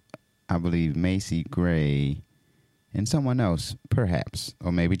D'Angelo, I believe Macy Gray, and someone else, perhaps,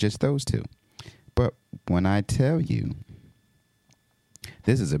 or maybe just those two. But when I tell you,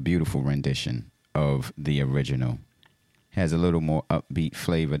 this is a beautiful rendition of the original. Has a little more upbeat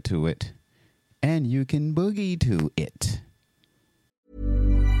flavor to it, and you can boogie to it.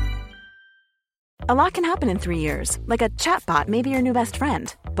 A lot can happen in 3 years, like a chatbot may be your new best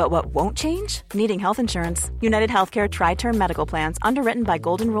friend. But what won't change? Needing health insurance. United Healthcare Tri-Term Medical Plans, underwritten by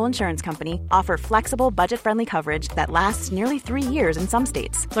Golden Rule Insurance Company, offer flexible, budget-friendly coverage that lasts nearly 3 years in some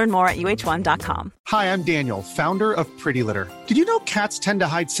states. Learn more at uh1.com. Hi, I'm Daniel, founder of Pretty Litter. Did you know cats tend to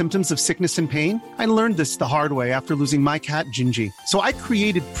hide symptoms of sickness and pain? I learned this the hard way after losing my cat, Gingy. So I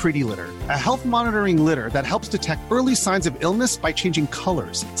created Pretty Litter, a health monitoring litter that helps detect early signs of illness by changing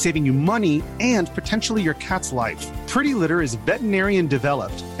colors, saving you money and potentially your cat's life. Pretty Litter is veterinarian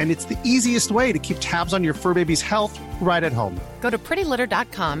developed, and it's the easiest way to keep tabs on your fur baby's health right at home. Go to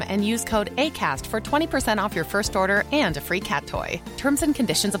prettylitter.com and use code ACAST for 20% off your first order and a free cat toy. Terms and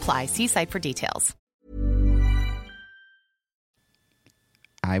conditions apply. See site for details.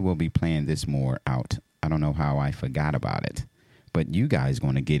 I will be playing this more out. I don't know how I forgot about it, but you guys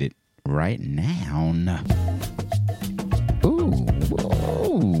going to get it right now. Ooh,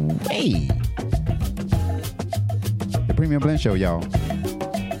 hey. The Premium Blend Show, y'all.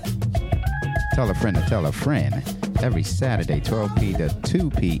 Tell a friend to tell a friend. Every Saturday, 12p to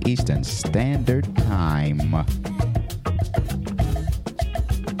 2p Eastern Standard Time.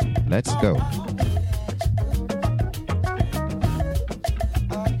 Let's go.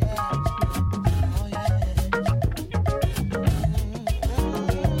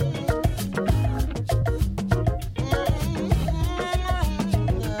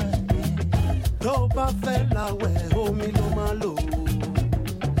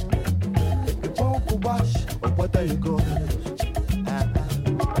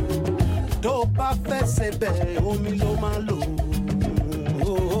 tó bá fẹ́ sebẹ̀ omi ló máa lò.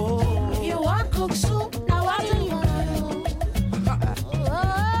 If you want cook soup, now what do you want?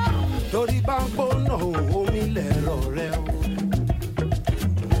 Torí bá ń gbóná omi lẹ̀rọ rẹ o.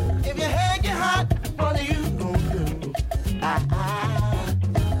 If your head get hot, what are you gonna do?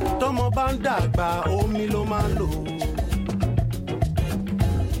 Tọ́mọ bá ń dàgbà omi ló máa lò.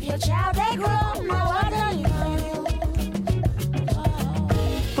 If your child they grow, now what do you want?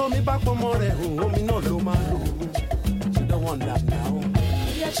 Tómi bá pọmọ rẹ̀ omi náà ló máa lò. You don't want that now.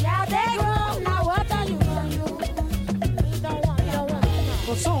 If your child they grow, now what do you want? You don't want that.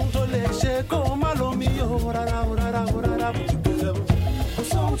 Kò sóhun tó lè ṣe kó o má lómi o rárá o rárá o rárá o. Kò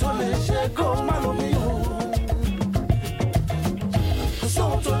sóhun tó lè ṣe kó o má lómi o. Kò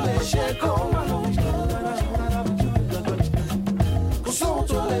sóhun tó lè ṣe kó o má lómi o rárá o rárá o. Kò sóhun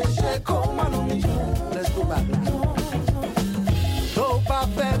tó lè ṣe kó o má lómi o. Let's go back now. Tó bá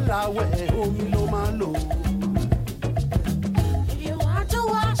fẹ́ láwẹ̀ omi ló máa lò. If you want to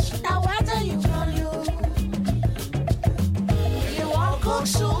wash, now what do you want? If you want cook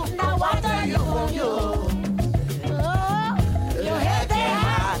soup, now what do you want? Your head they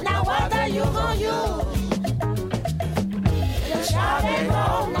hot, now what do you want? Your child they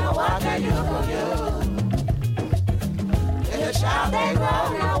grow, now what do you want? Your child they grow,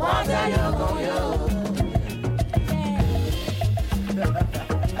 now what do you want?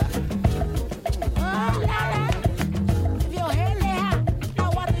 If your head they hot, now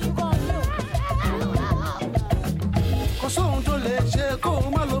what do you gonna do? Kò sóhun tó lè ṣe kó o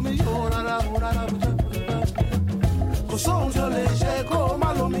má lómi o rárá o rárá o. Kò sóhun tó lè ṣe kó o má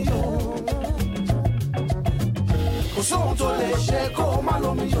lómi o. Kò sóhun tó lè ṣe kó o má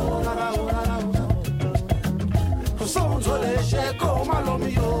lómi o rárá o rárá o. Kò sóhun tó lè ṣe kó o má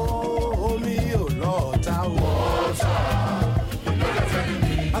lómi o. Omi ò lọ́ọ̀ta o.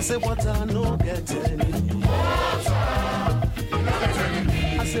 I say water no get any.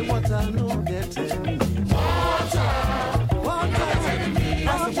 I say water no get any. Water.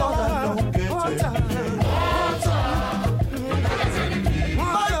 I say water no get any.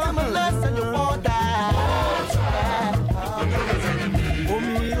 Water my less than your water.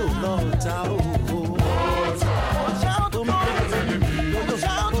 Omi ò lọ́ọ̀ta o.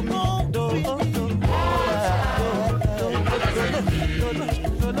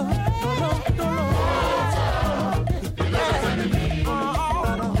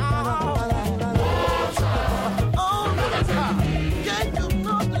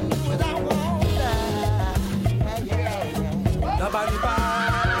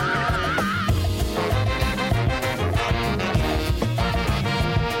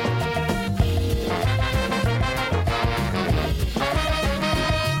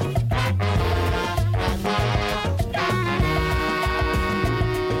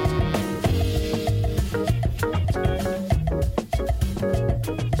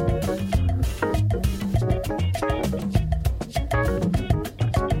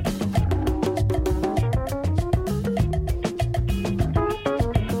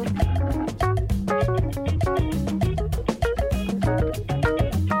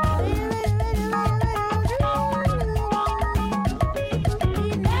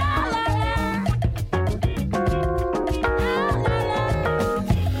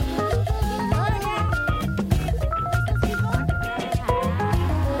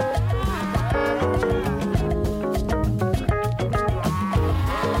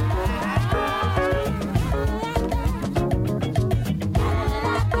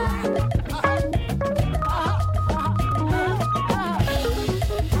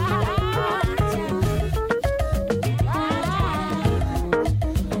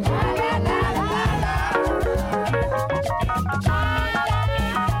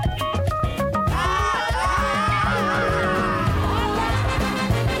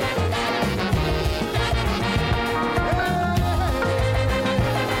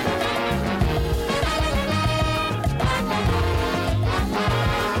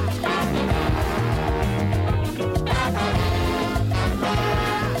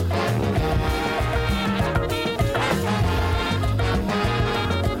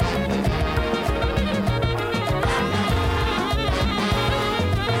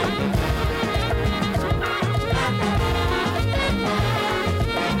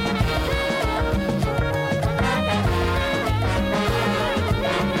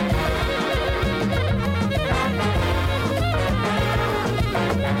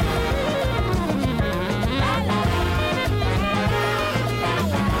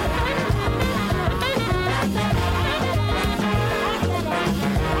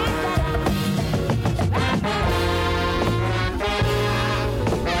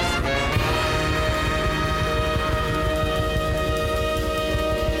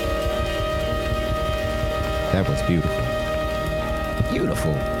 That was beautiful.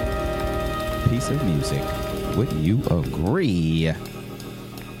 Beautiful piece of music. Wouldn't you agree? I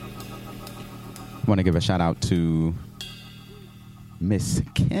want to give a shout out to Miss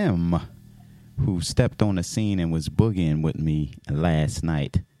Kim, who stepped on the scene and was boogieing with me last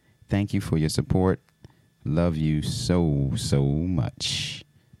night. Thank you for your support. Love you so, so much.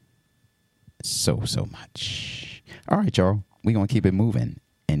 So much. All right, y'all. We're going to keep it moving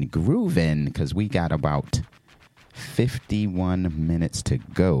and grooving because we got about 51 minutes to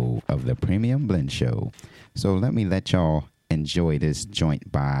go of the Premium Blend Show. So let y'all enjoy this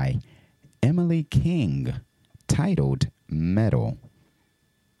joint by Emily King titled Metal.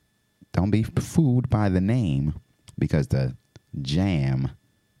 Don't be fooled by the name because the jam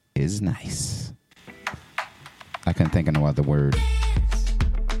is nice. I couldn't think of no other word.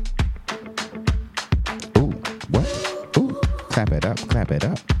 Ooh, what? Ooh, clap it up, clap it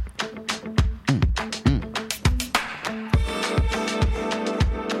up.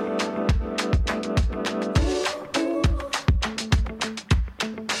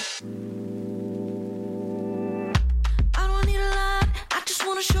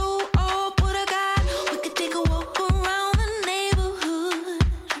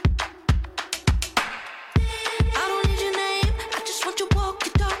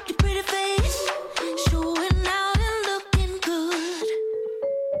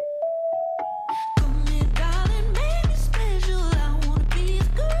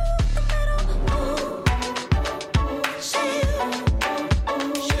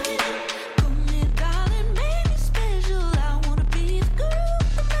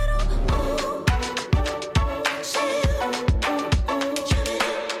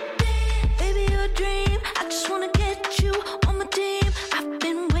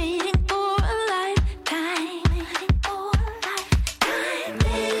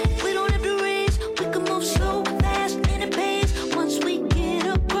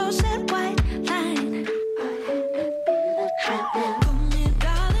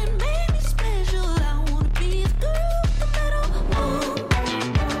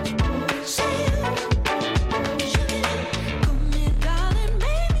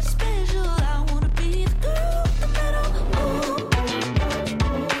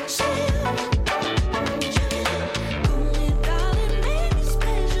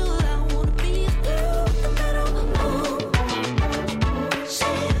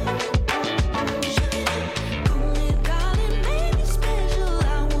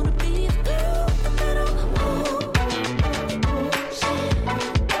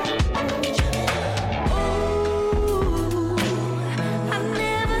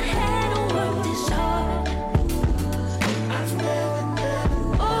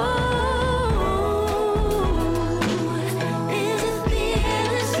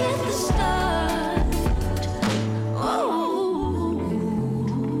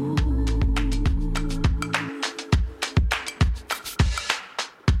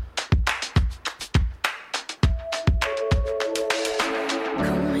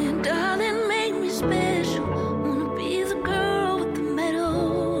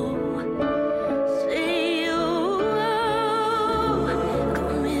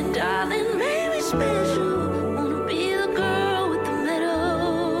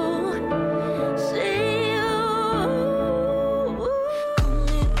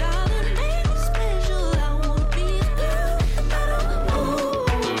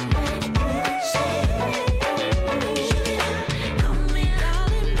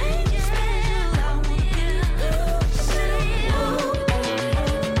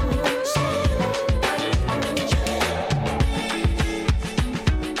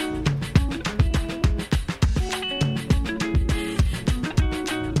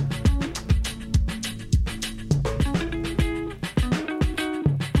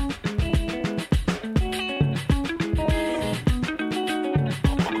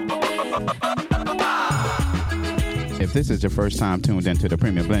 If this is your first time tuned into the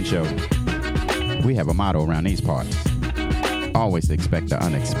Premium Blend Show, we have a motto around these parts. Always expect the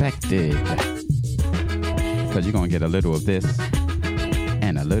unexpected. Because you're going to get a little of this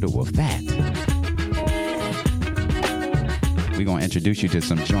and a little of that. We're going to introduce you to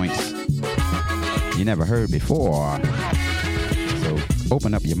some joints you never heard before. So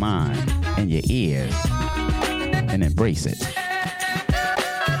open up your mind and your ears and embrace it.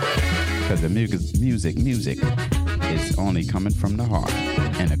 Because the music is only coming from the heart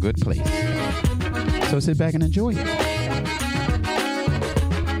and a good place. So sit back and enjoy it.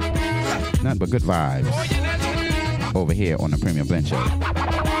 Nothing but good vibes over here on the Premium Blend Show.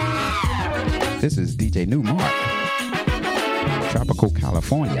 This is DJ New Mark, Tropical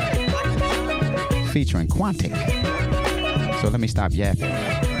California, featuring Quantic. So let me stop yapping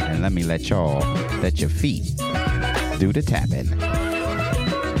and let me let your feet do the tapping.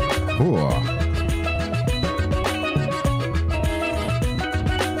 Ooh.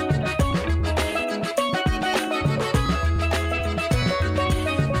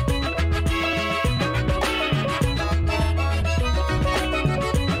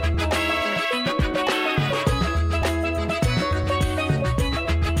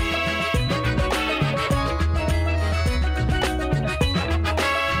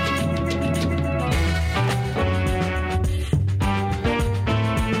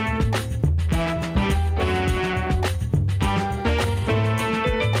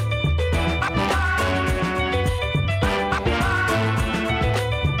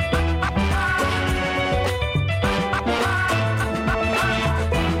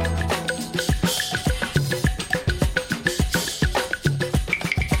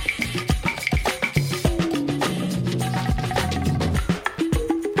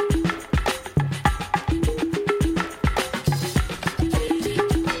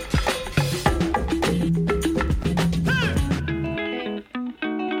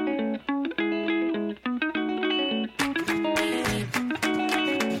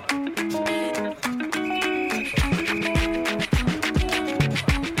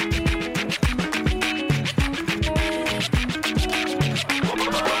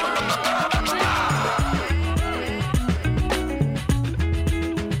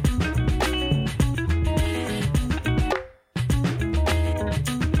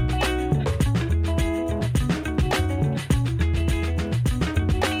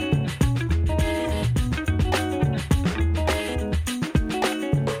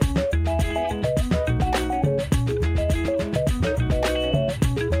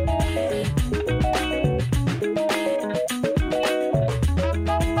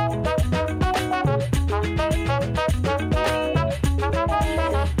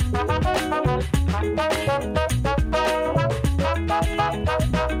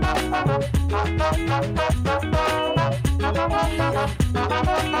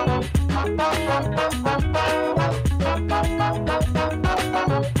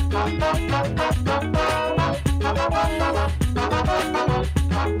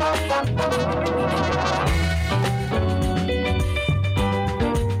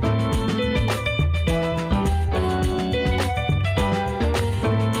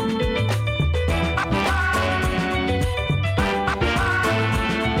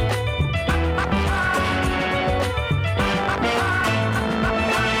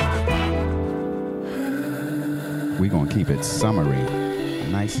 We're going to keep it summery,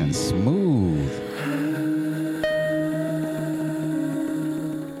 nice and smooth.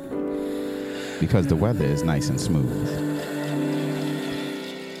 Because the weather is nice and smooth.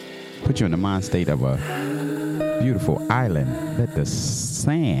 Put you in the mind state of a beautiful island. Let the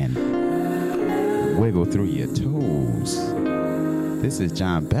sand wiggle through your toes. This is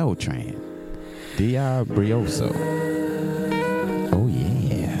John Beltran, Diabrioso. Oh,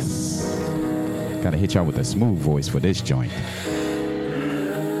 yes. Gotta hit y'all with a smooth voice for this joint.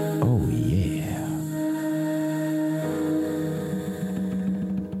 Oh, yeah.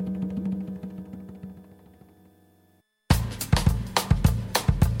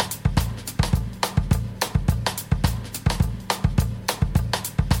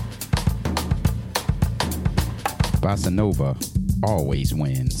 Bossa Nova always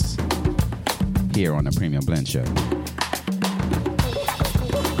wins here on the Premium Blend Show.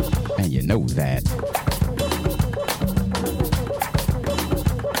 And you know that.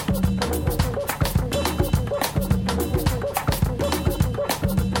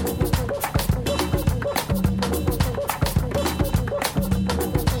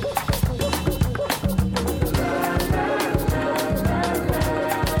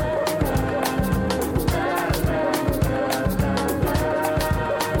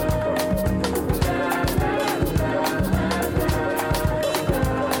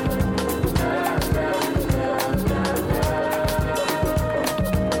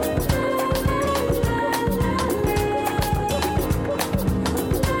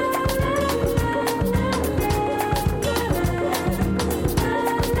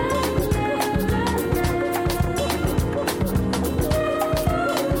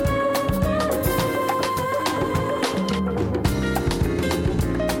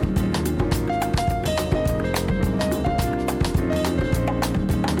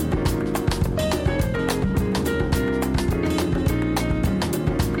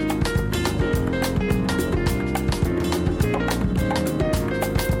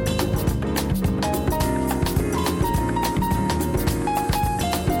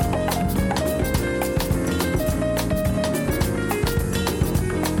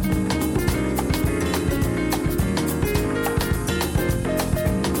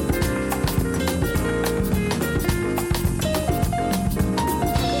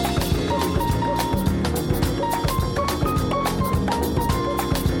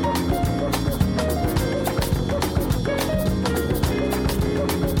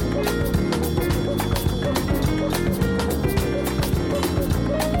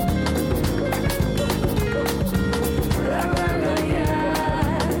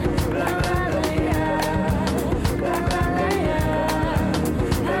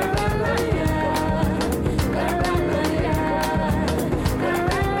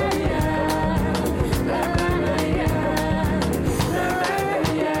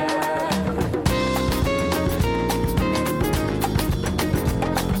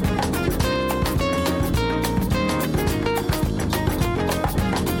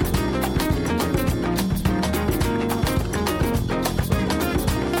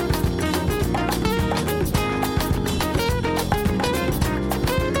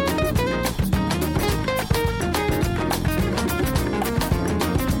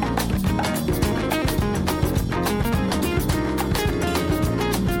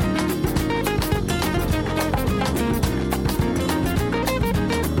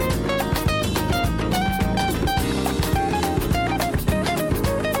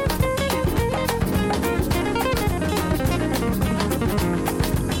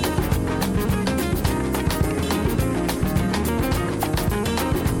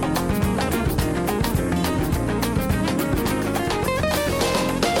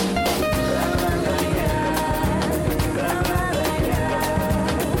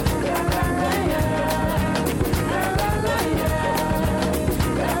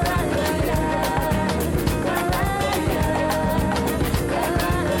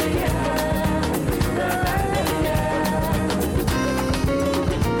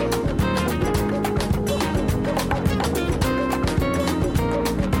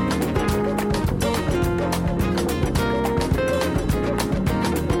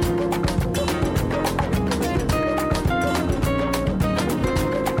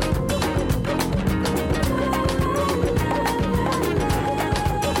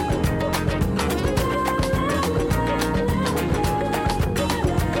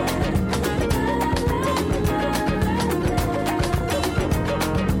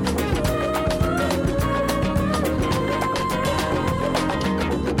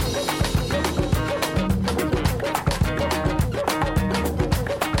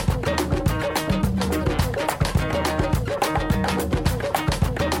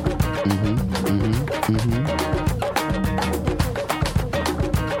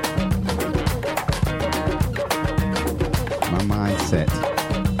 set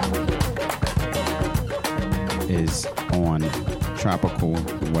is on tropical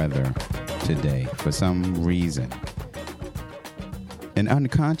weather today for some reason. And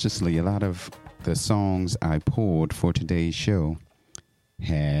unconsciously, a lot of the songs I pulled for today's show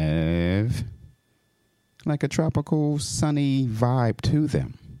have like a tropical, sunny vibe to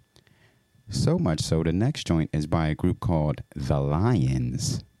them. So much so, the next joint is by a group called The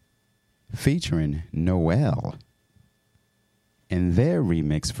Lions, featuring Noel in their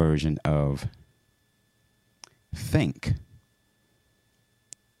remix version of Think.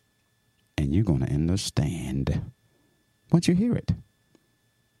 And you're going to understand once you hear it.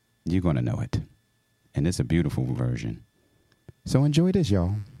 You're going to know it. And it's a beautiful version. So enjoy this,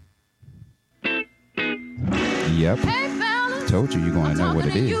 y'all. Yep. Told you you're going to know what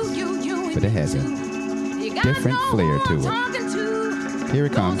it is. But it has a different flair to it. Here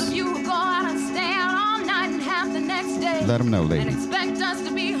it comes. Let them know, lady.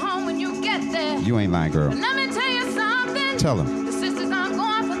 You ain't lying, girl. Let me tell you something. Tell them. The sisters aren't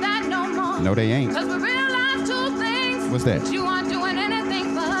going for that no more. No, they ain't. Cause we realize two things. What's that? You aren't doing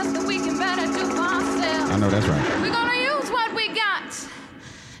anything for us that we can better do for ourselves. I know that's right. We're gonna use what we got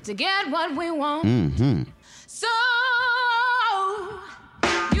to get what we want. Mm-hmm. So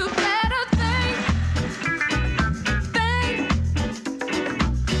you better think.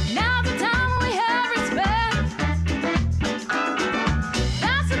 Now's the time we have respect.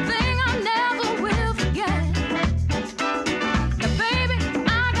 That's the thing I never will forget. Now, baby,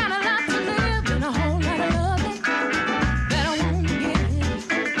 I got a lot to live and a whole lot of loving that I wanna give.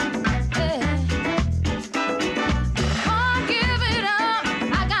 Yeah. Before I give it up,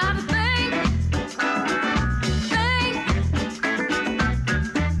 I gotta think.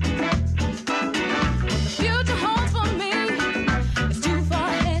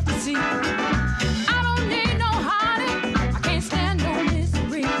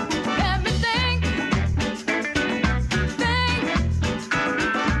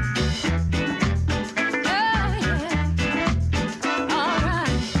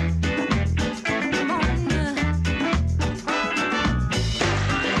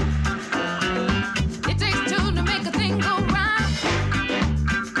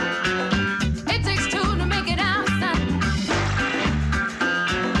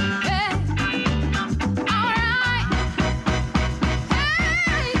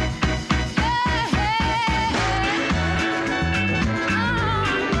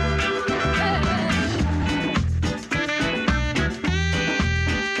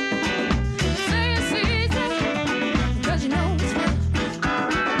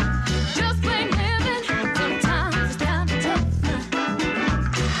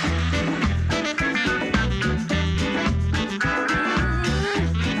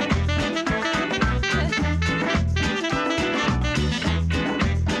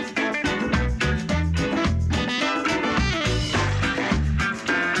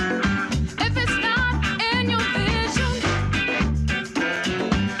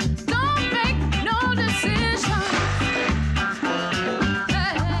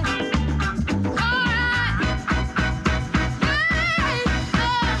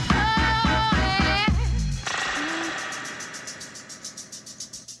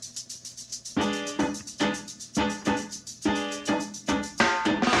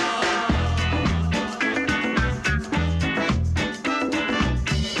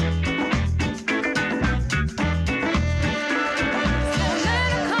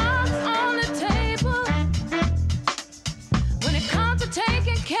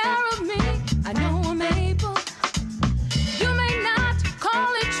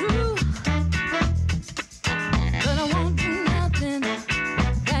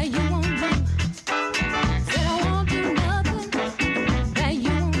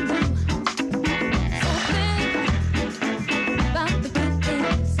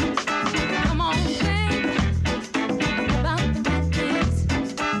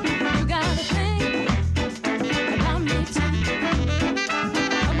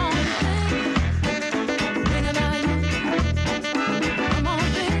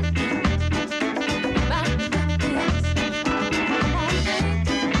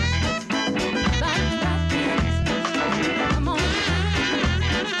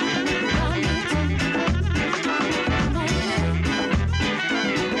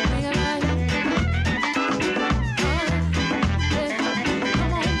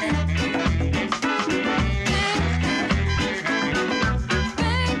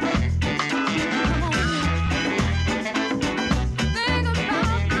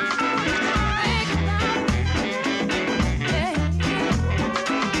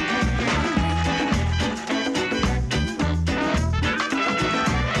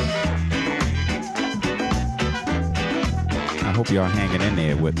 y'all hanging in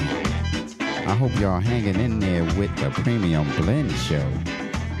there with me. I hope y'all hanging in there with the Premium Blend Show.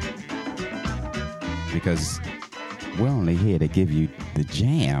 Because we're only here to give you the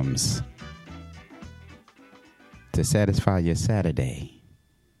jams to satisfy your Saturday,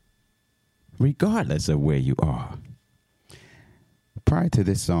 regardless of where you are. Prior to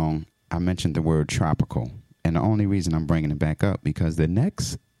this song, I mentioned the word tropical. And the only reason I'm bringing it back up because the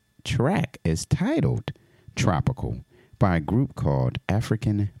next track is titled Tropical by a group called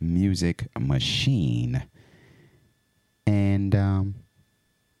African Music Machine. And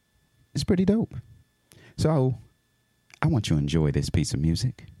it's pretty dope. So I want you to enjoy this piece of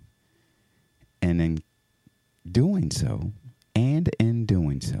music. And in doing so,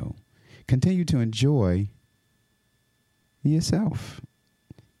 continue to enjoy yourself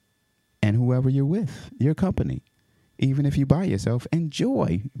and whoever you're with, your company. Even if you're by yourself,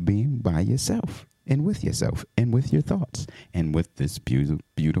 enjoy being by yourself and with yourself and with your thoughts and with this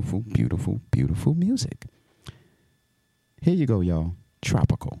beautiful, beautiful, beautiful music. Here you go, y'all.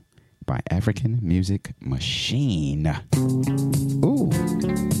 Tropical by African Music Machine. Ooh,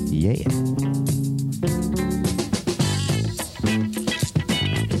 yeah.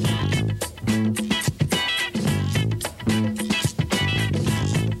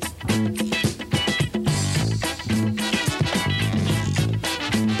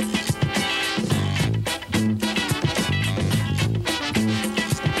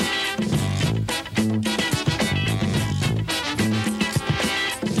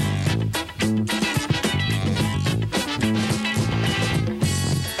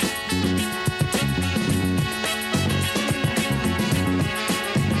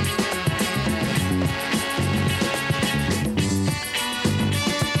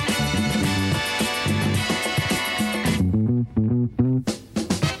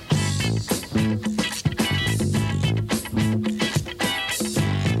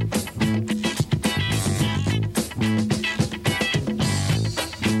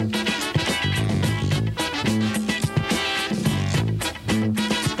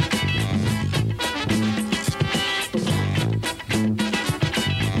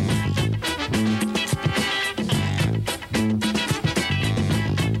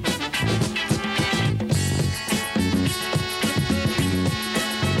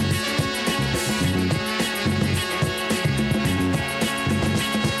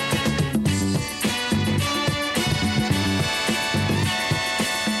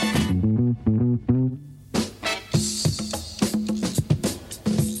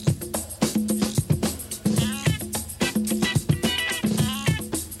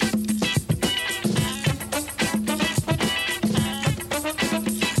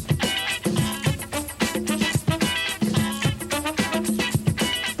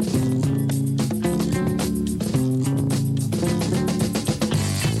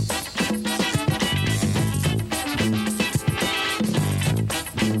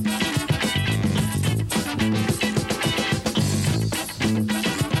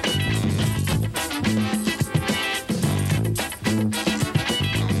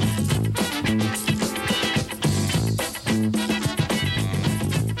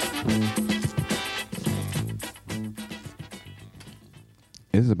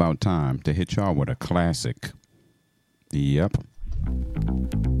 It's about time to hit y'all with a classic. Yep.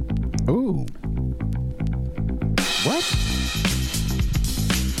 Ooh. What?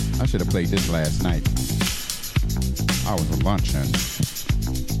 I should have played this last night. I was lunching.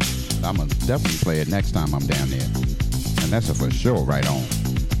 I'm going to definitely play it next time I'm down there. And that's a for sure right on.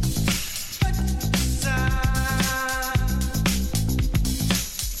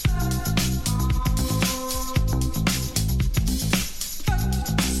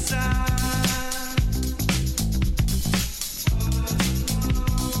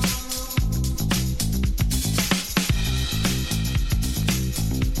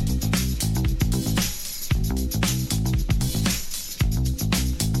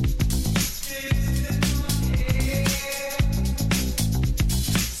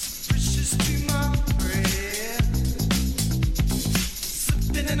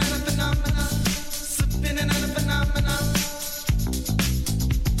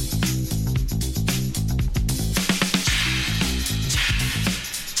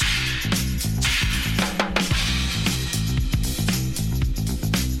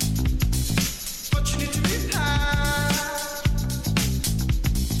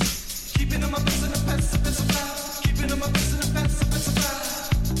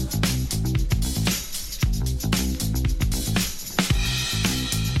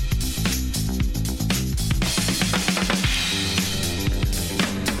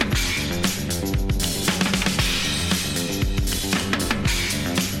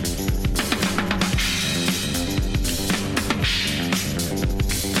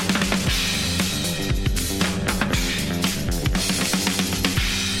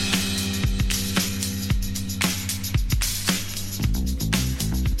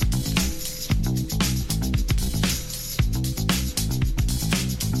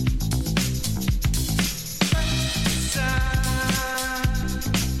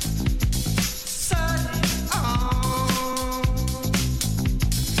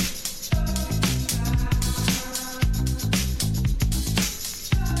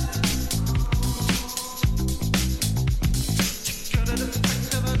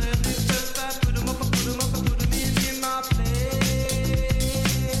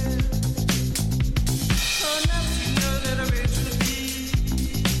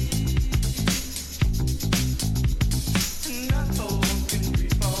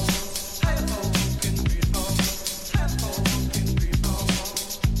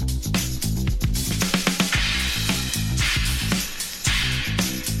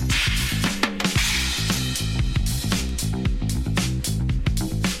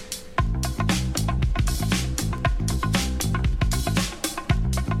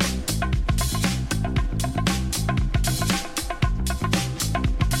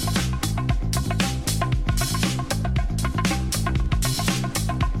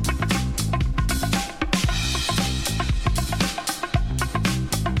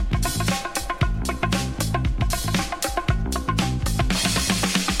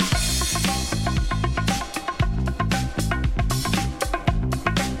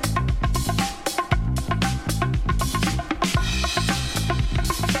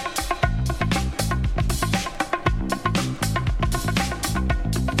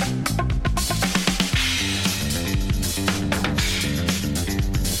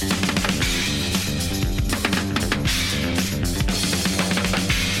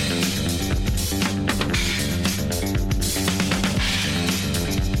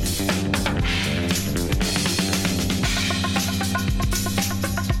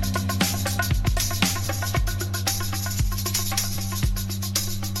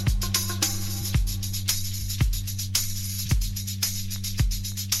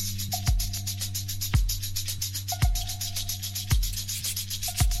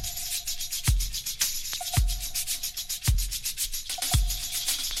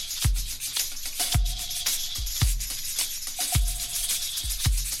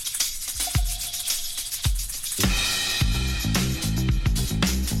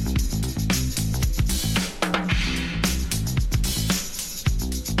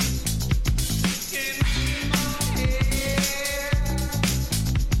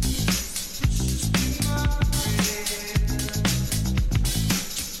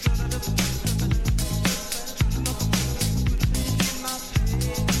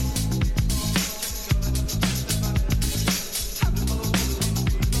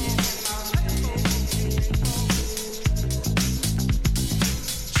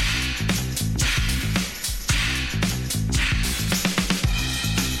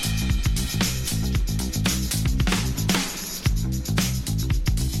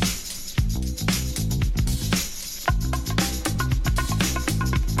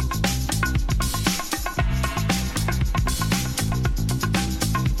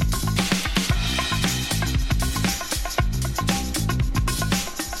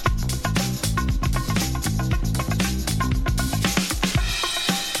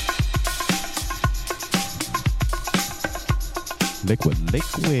 Liquid.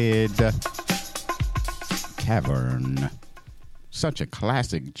 Cavern. Such a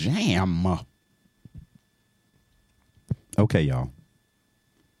classic jam. Okay, y'all.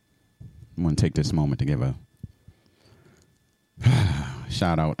 I'm going to take this moment to give a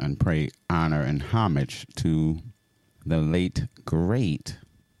shout out and pray honor and homage to the late, great,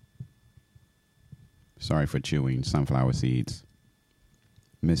 sorry for chewing sunflower seeds,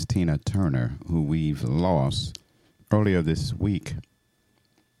 Miss Tina Turner, who we've lost earlier this week.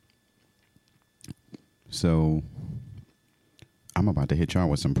 So I'm about to hit y'all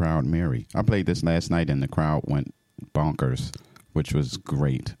with some Proud Mary. I played this last night and the crowd went bonkers, which was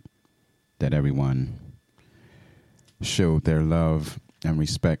great that everyone showed their love and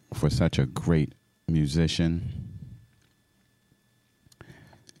respect for such a great musician.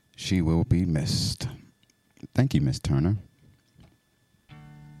 She will be missed. Thank you, Miss Turner.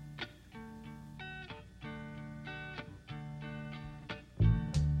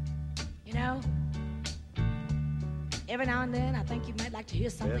 You know, every now and then I think you might like to hear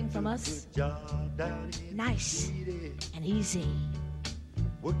something from us. Nice and easy.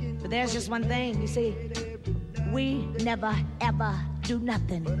 But there's just one thing, you see, we never ever do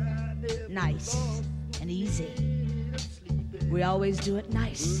nothing nice and easy. We always do it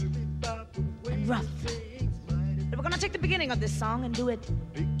nice and rough. But we're gonna take the beginning of this song and do it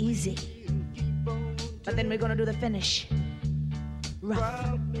easy. But then we're gonna do the finish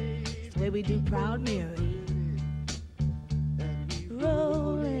rough. It's the way we do Proud Mary.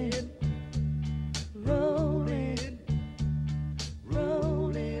 Rolling, rolling,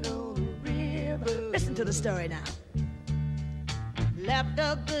 rolling on the river. Listen to the story now. Left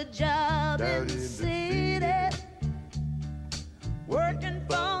a good job in the city, working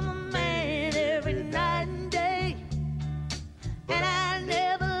for the man every night and day. And I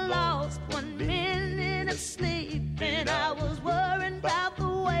never lost 1 minute of sleep. And I was worrying about the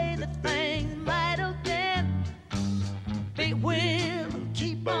way that things might have been. Big wheel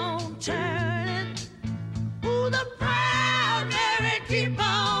keep on turning. Ooh, the Proud Mary keep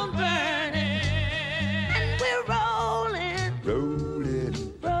on burning. And we're rolling, rolling,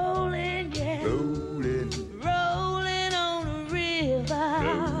 rolling, yeah, rolling, rolling on the river,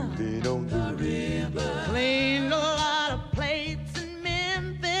 rolling on the river. Cleaned a lot of plates in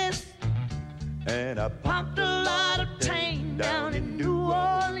Memphis, and I pumped a lot of tang down in New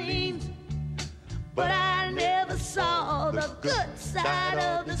Orleans. But I never saw the good side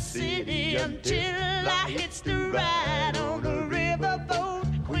of the city until I hitched the ride on the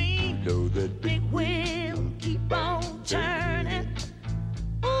riverboat queen. Know that big wheel keep on turning.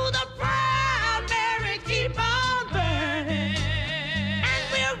 Ooh, the Proud Mary keep on burning. And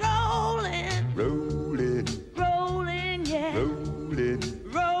we're rolling, rolling, rolling, yeah, rolling,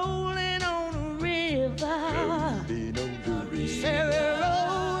 rolling on the river, rolling on the river. Say we're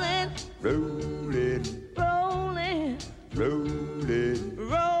rolling, rolling, rolling, rolling,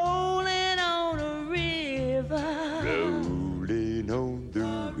 rolling on the river, rolling.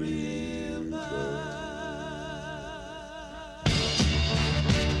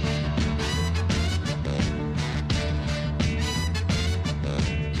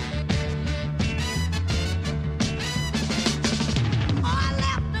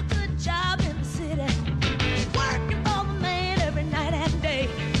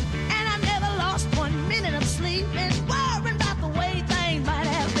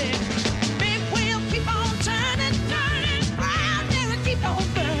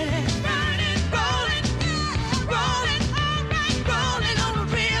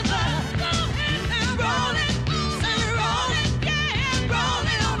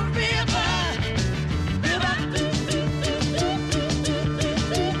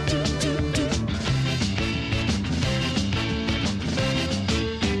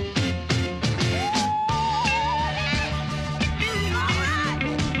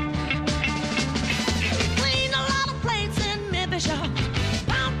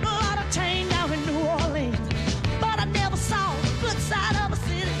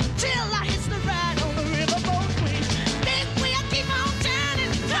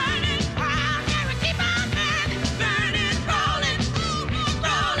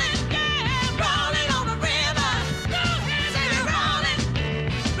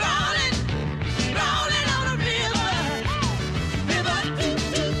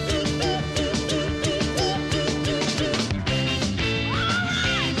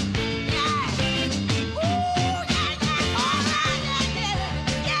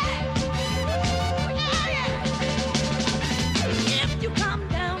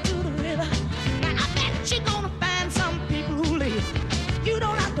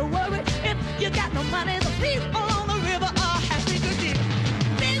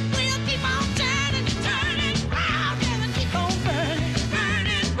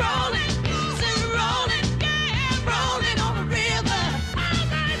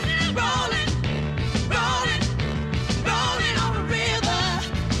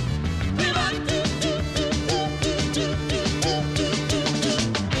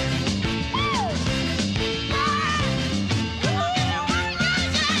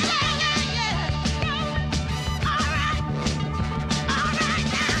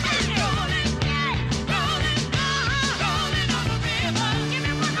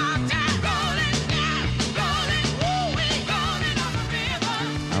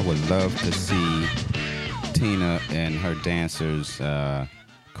 love to see Tina and her dancers'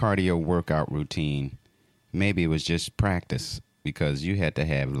 cardio workout routine. Maybe it was just practice because you had to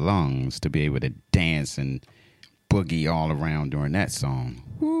have lungs to be able to dance and boogie all around during that song.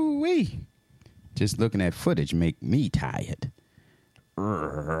 Woo-wee. Just looking at footage make me tired.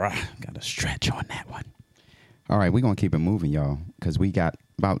 Got to stretch on that one. All right, we're going to keep it moving, y'all, because we got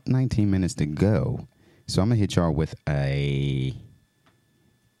about 19 minutes to go. So I'm going to hit y'all with an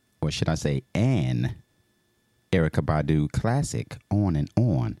Erykah Badu classic, On and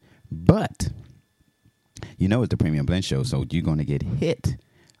On. But, you know it's the Premium Blend Show, so you're going to get hit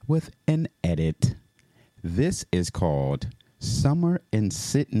with an edit. This is called Summer in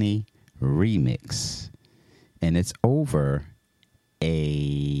Sydney Remix. And it's over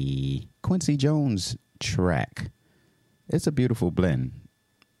a Quincy Jones track. It's a beautiful blend,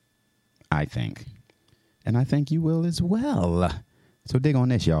 I think. And I think you will as well. So dig on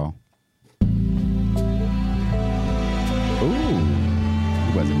this, y'all. Ooh,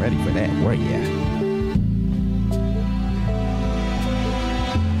 you wasn't ready for that, were ya?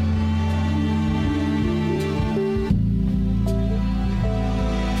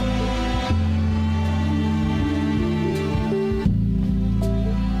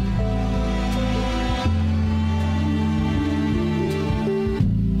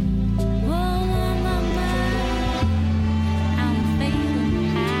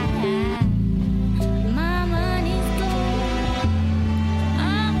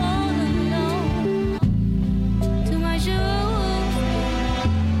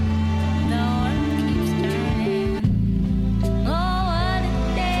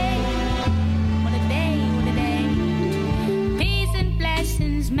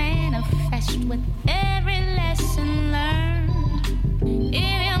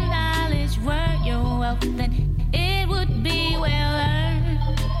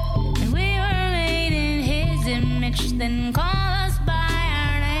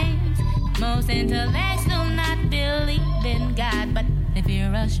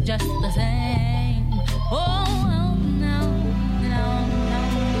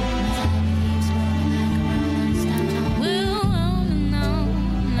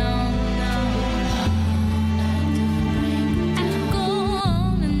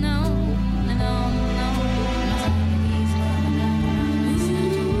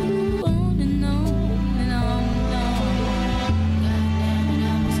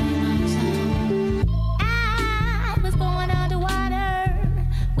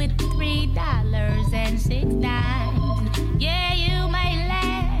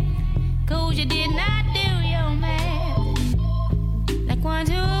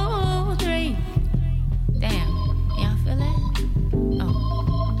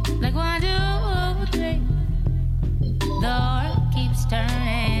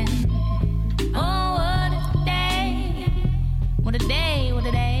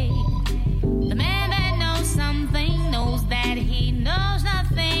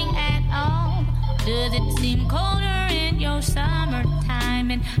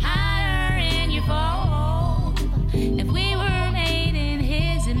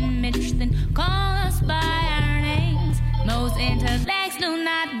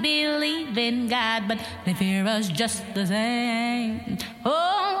 Just the same.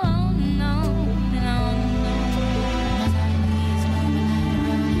 Oh, no, no, no.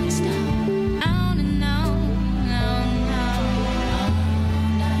 Oh, no, no, no.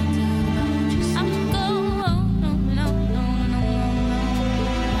 I'm going, no, no, no, no, no.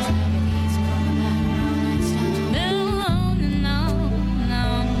 No, no, no,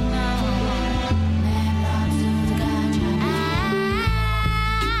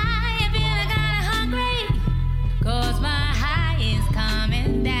 I feel kinda hungry. 'Cause my high is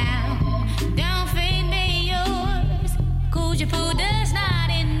coming down. Don't feed me yours, 'cause your food does not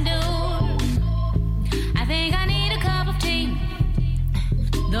endure. I think I need a cup of tea.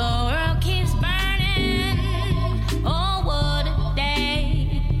 The world keeps burning. Oh, what a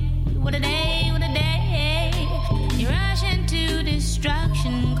day. What a day, what a day. You rush into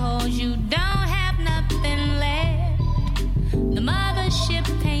destruction 'cause you don't have nothing left. The mothership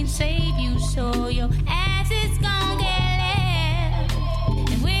can't save you, so your ass is gonna get left.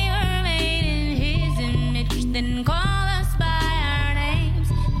 If we were made in his image, then call us by our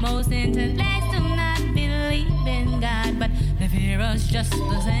names. Most intellects do not believe in God, but they fear us just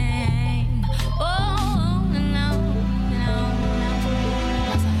the same. Oh, no, no, no.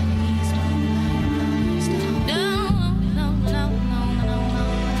 No, no, no, no, no,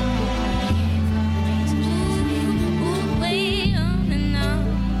 no. Ooh, wait, oh, no, no,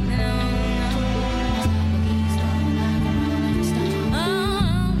 no.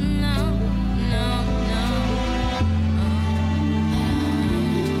 Oh,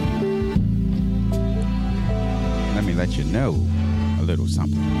 know a little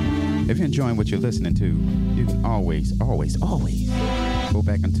something. If you're enjoying what you're listening to, you can always go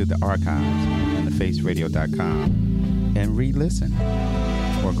back into the archives and thefaceradio.com and re-listen.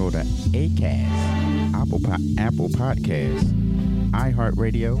 Or go to Acast, Apple Podcasts,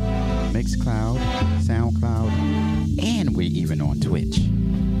 iHeartRadio, Mixcloud, SoundCloud, and we're even on Twitch.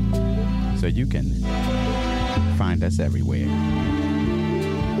 So you can find us everywhere.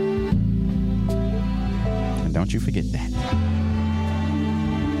 And don't you forget that.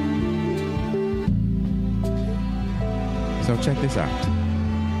 So check this out.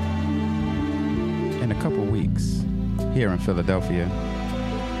 In a couple weeks, here in Philadelphia,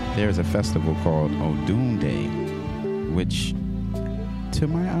 there's a festival called Odunde, which, to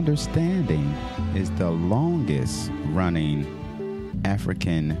my understanding, is the longest running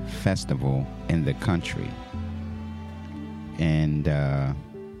African festival in the country. And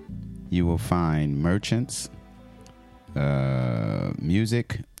you will find merchants,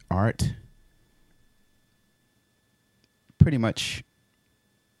 music, art, pretty much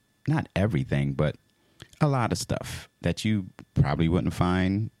not everything, but a lot of stuff that you probably wouldn't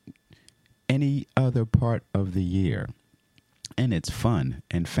find any other part of the year. And it's fun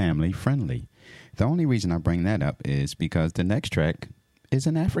and family friendly. The only reason I bring that up is because the next track is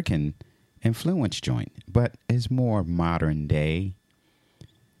an African influence joint, but is more modern day,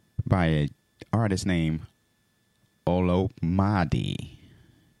 by an artist named Olomide.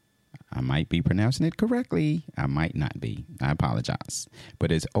 I might be pronouncing it correctly. I might not be. I apologize. But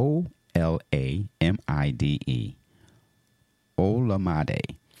it's Olamide. Olomide.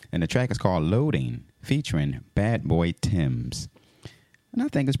 And the track is called Loading, featuring Bad Boy Tim's. And I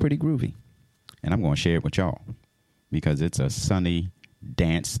think it's pretty groovy. And I'm going to share it with y'all because it's a sunny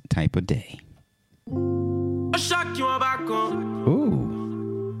dance type of day. I'll shock you back on.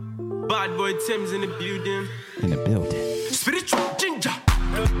 Ooh. Bad Boy Tim's in the building. In the building. Spiritual ginger.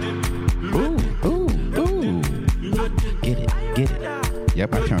 Ooh. Get it.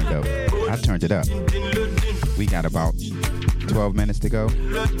 Yep, I turned it up. We got about 12 minutes to go.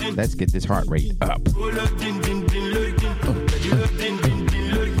 Let's get this heart rate up.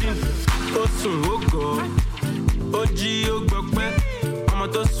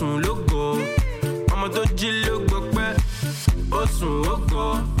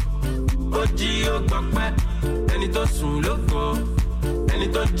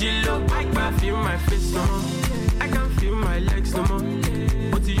 I feel my face no more. I can feel my legs no more.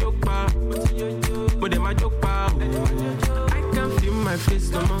 What do you pa? What am I joke pa? I can feel my face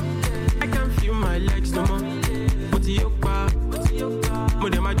no more. I can feel my legs no more. What do you pa?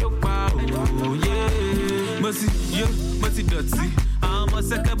 What am I joke pa? Oh yeah. Mercy, yo, mercy dirty. I'm a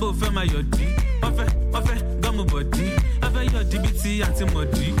second for my yodi. Ofe, gum body. Ave your DBT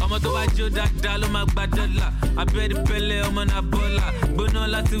anti-modi. I'm a to watch your dalo magbadala. I bet the pele on a bola. But no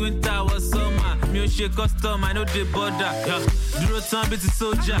last winter was summer. Me shake custom, I know the border. Yeah, duro time bit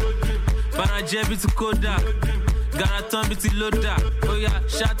soldier. Paraje bit Koda. Garaton bit loader. Oh yeah,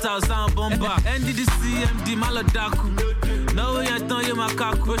 shout out sound bomber. NDDC MD Maladaku. No way I turn you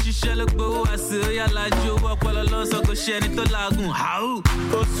makaku. She shall look go I say ya la jo walk all along so go share it to lagoon. How?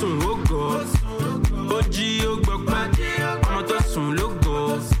 Osun ogo. Oji ogbokpe. Ọmọ tó sùn ló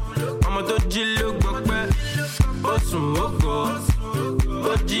go. Ọmọ tó jí ló gbokpe. Osun ogo.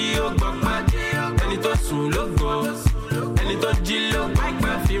 Oji ogbokpe. Ẹni tó sùn ló go. Ẹni tó jí ló gbokpe. I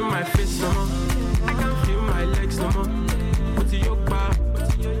can feel my face no more. I can feel my legs no more. Mo ti yó pa.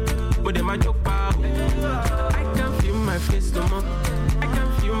 Mo dẹ̀ ma jó pa. I can feel my face no more. I can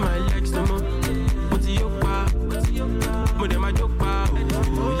feel my legs no more. Mo ti yó pa. Mo dẹ̀ ma jó pa.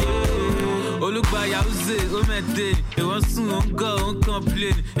 Oh yeah. Olùgbàyà Uze, Omete, ìwọ́n sùn ó ń gọ̀ ó ń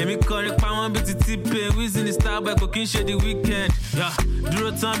complain. Èmi kọrin pa wọ́n bí ti T-Pain, Wizzy ní Starboy kò kí n ṣe the weekend.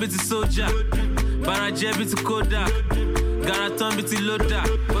 Dúró tán bí ti Soldier, Barajẹ́ bí ti Koda, Garaton bí ti Loda.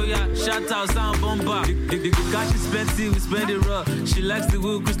 Oh yeah, shout out sound bomber. The cash is plenty, we spend it raw. She likes the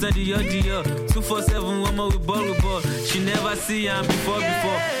wheel, Christian the year. 247, one more with ball. She never see him before.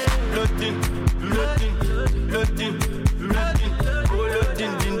 Loading.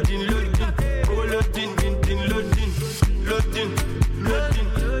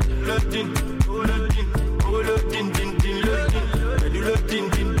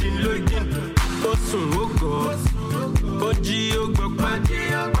 Osun ogo, oji ogbokpe.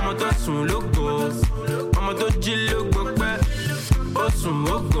 Ọmọ tó sùn ló go, ọmọ tó jí ló gbokpe. Osun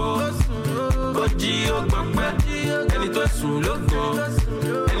ogo, oji ogbokpe. Ẹni tó sùn ló go,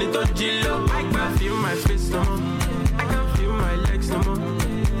 ẹni tó jí ló gbokpe. I can feel my face no more. I can feel my legs no more.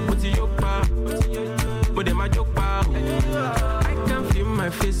 Mo ti yó pa, mo dẹ̀ ma jó pa. I can feel my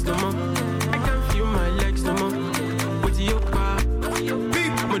face no more. I can feel my legs no more. Mo ti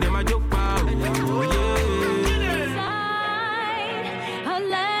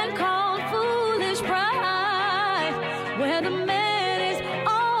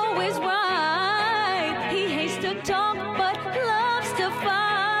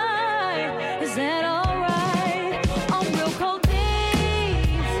Is that alright? On real cold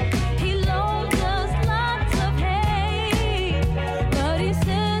days, he loans us lots of hate, but he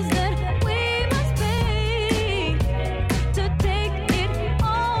says that we must pay to take it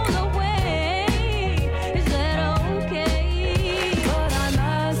all away. Is that okay? But I'm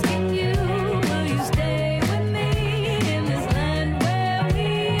asking you, will you stay with me in this land where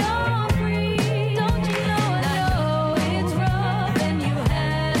we are free? Don't you know I know it's rough and you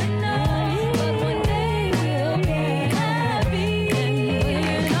had enough, but one day we'll be happy. And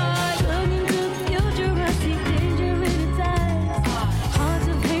we're not looking to the future, I see danger in its eyes. Hearts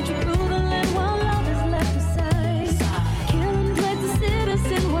of hatred rule the land while love is left aside. Killing plays the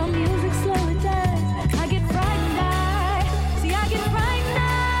citizen while music slowly dies. I get frightened, I get frightened.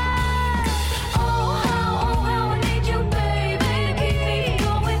 Oh how I need you, baby, to keep me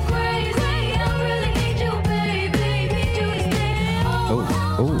going crazy. I really need you, baby, need you to stay.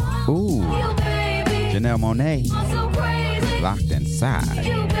 Ooh. baby, Janelle Monáe, I'm so crazy. Locked Inside.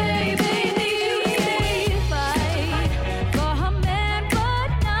 You, baby, need you to stay. Fight for her man, but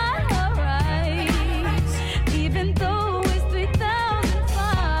not her rights. Even though it's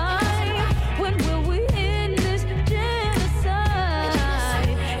 3005, when will we end this genocide?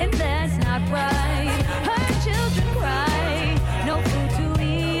 And that's not right. Her children cry, no food to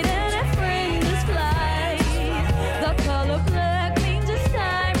eat, and a friend is flight. The color black means it's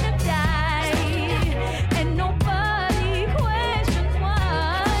time to die, and nobody questions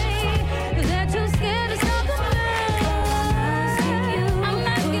why, 'cause they're too scared to stop the pain. I'm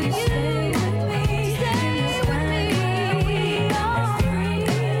asking you, stay with me, stay with me. We are free,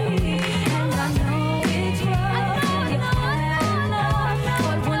 and I know it's rough, and you had enough,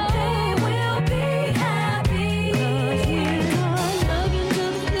 but one day we'll be happy. 'Cause we're not looking to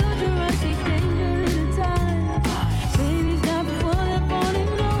the future, I see danger in its eyes. Babies die before they're born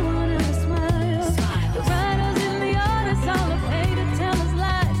and no one ever smiles. The writers and the artists all have paid to tell us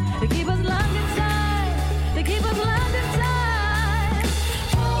lies. They keep us locked inside. They keep us locked inside.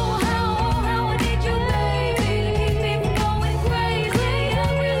 Oh how I need you, baby, to keep me from going crazy. I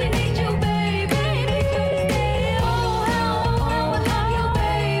really need you, baby, need you to stay. Oh how I love you,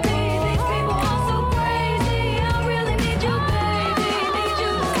 baby. These people are so crazy. I really need you, baby, need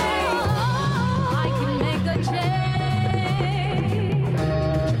you to stay. I can make a change.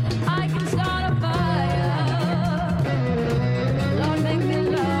 I can start a fire. Lord, make me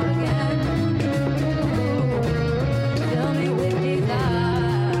love again. Fill me with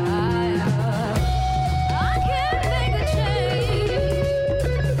desire. I can make a change.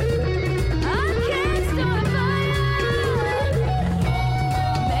 I can start a fire.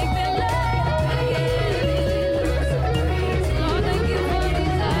 Make me love again. Lord, thank you for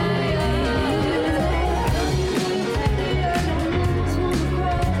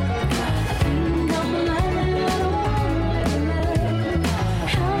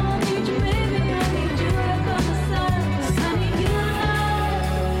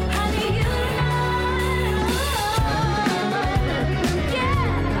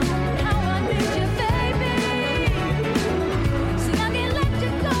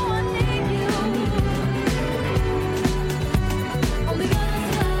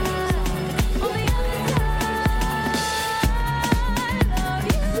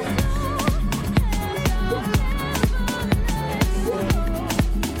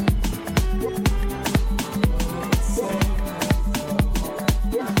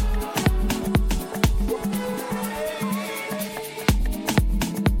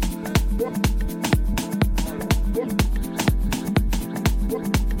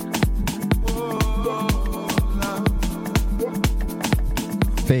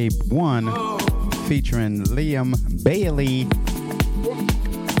Babe One, featuring Liam Bailey.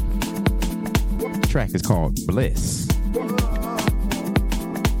 The track is called Bliss.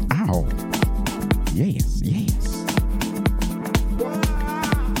 Ow. Yes, yes.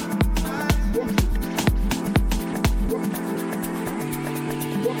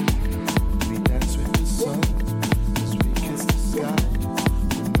 We dance with the sun as we kiss the sky.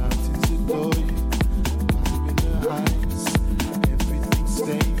 The mountains adore you, light in their eyes. Everything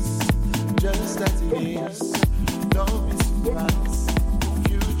stays just as it is. Don't be surprised, the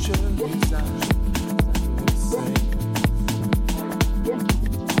future is ours.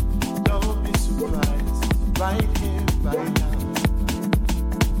 Don't be surprised,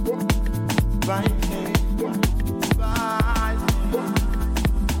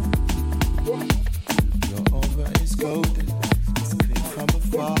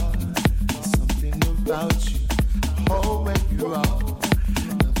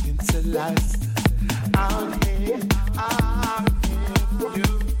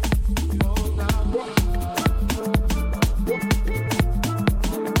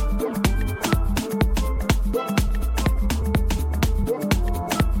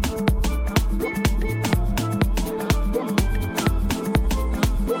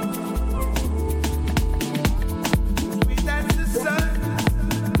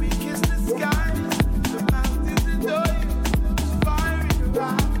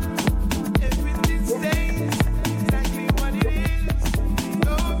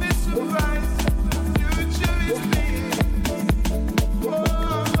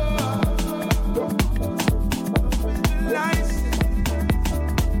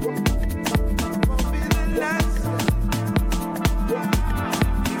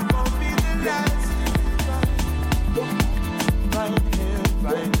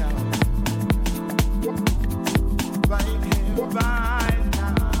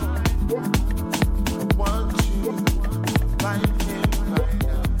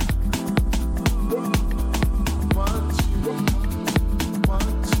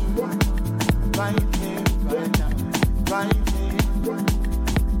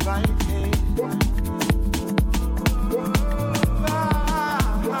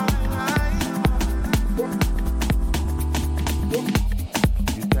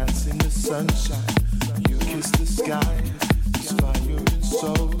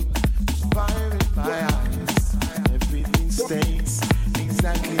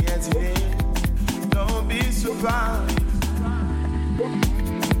 as it is. Don't be surprised.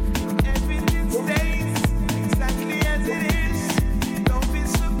 Everything stays exactly as it is. Don't be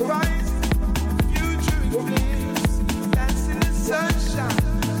surprised. Future is bliss. Dance in the sunshine.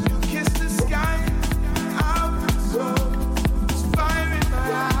 You kiss the sky. Out the soul. There's fire in my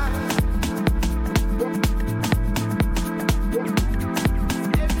eyes.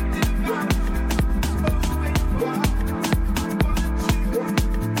 Everything about you.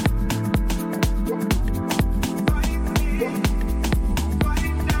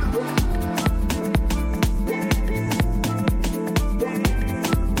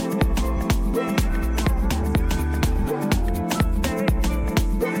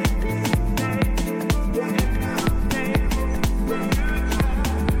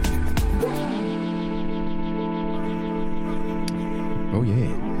 Oh, Oh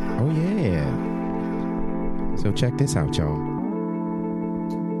yeah. Oh yeah. So check this out, y'all.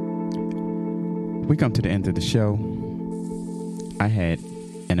 We come to the end of the show. I had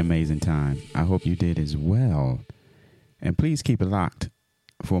an amazing time. I hope you did as well. And please keep it locked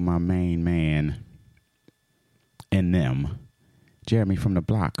for my main man and them. Jeremy from the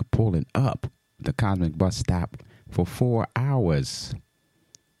block pulling up the Cosmic Bus Stop for 4 hours.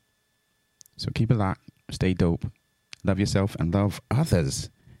 So keep it locked. Stay dope. Love yourself and love others.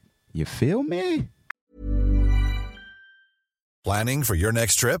 You feel me? Planning for your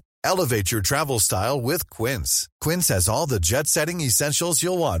next trip? Elevate your travel style with Quince. Quince has all the jet-setting essentials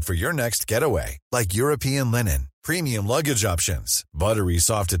you'll want for your next getaway, like European linen, premium luggage options, buttery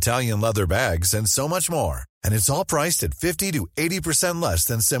soft Italian leather bags, and so much more. And it's all priced at 50 to 80% less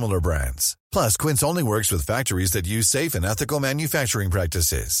than similar brands. Plus, Quince only works with factories that use safe and ethical manufacturing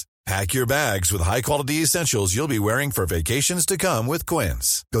practices. Pack your bags with high-quality essentials you'll be wearing for vacations to come with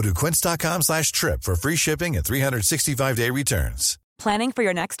Quince. Go to quince.com/trip for free shipping and 365-day returns. Planning for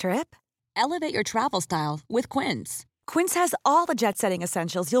your next trip? Elevate your travel style with Quince. Quince has all the jet-setting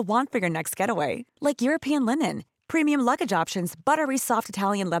essentials you'll want for your next getaway, like European linen, premium luggage options, buttery soft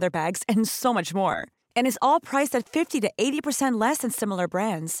Italian leather bags, and so much more. And is all priced at 50 to 80% less than similar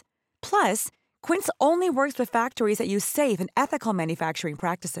brands. Plus, Quince only works with factories that use safe and ethical manufacturing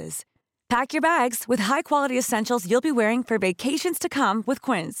practices. Pack your bags with high-quality essentials you'll be wearing for vacations to come with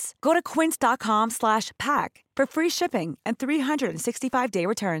Quince. Go to quince.com/pack for free shipping and 365-day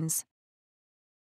returns.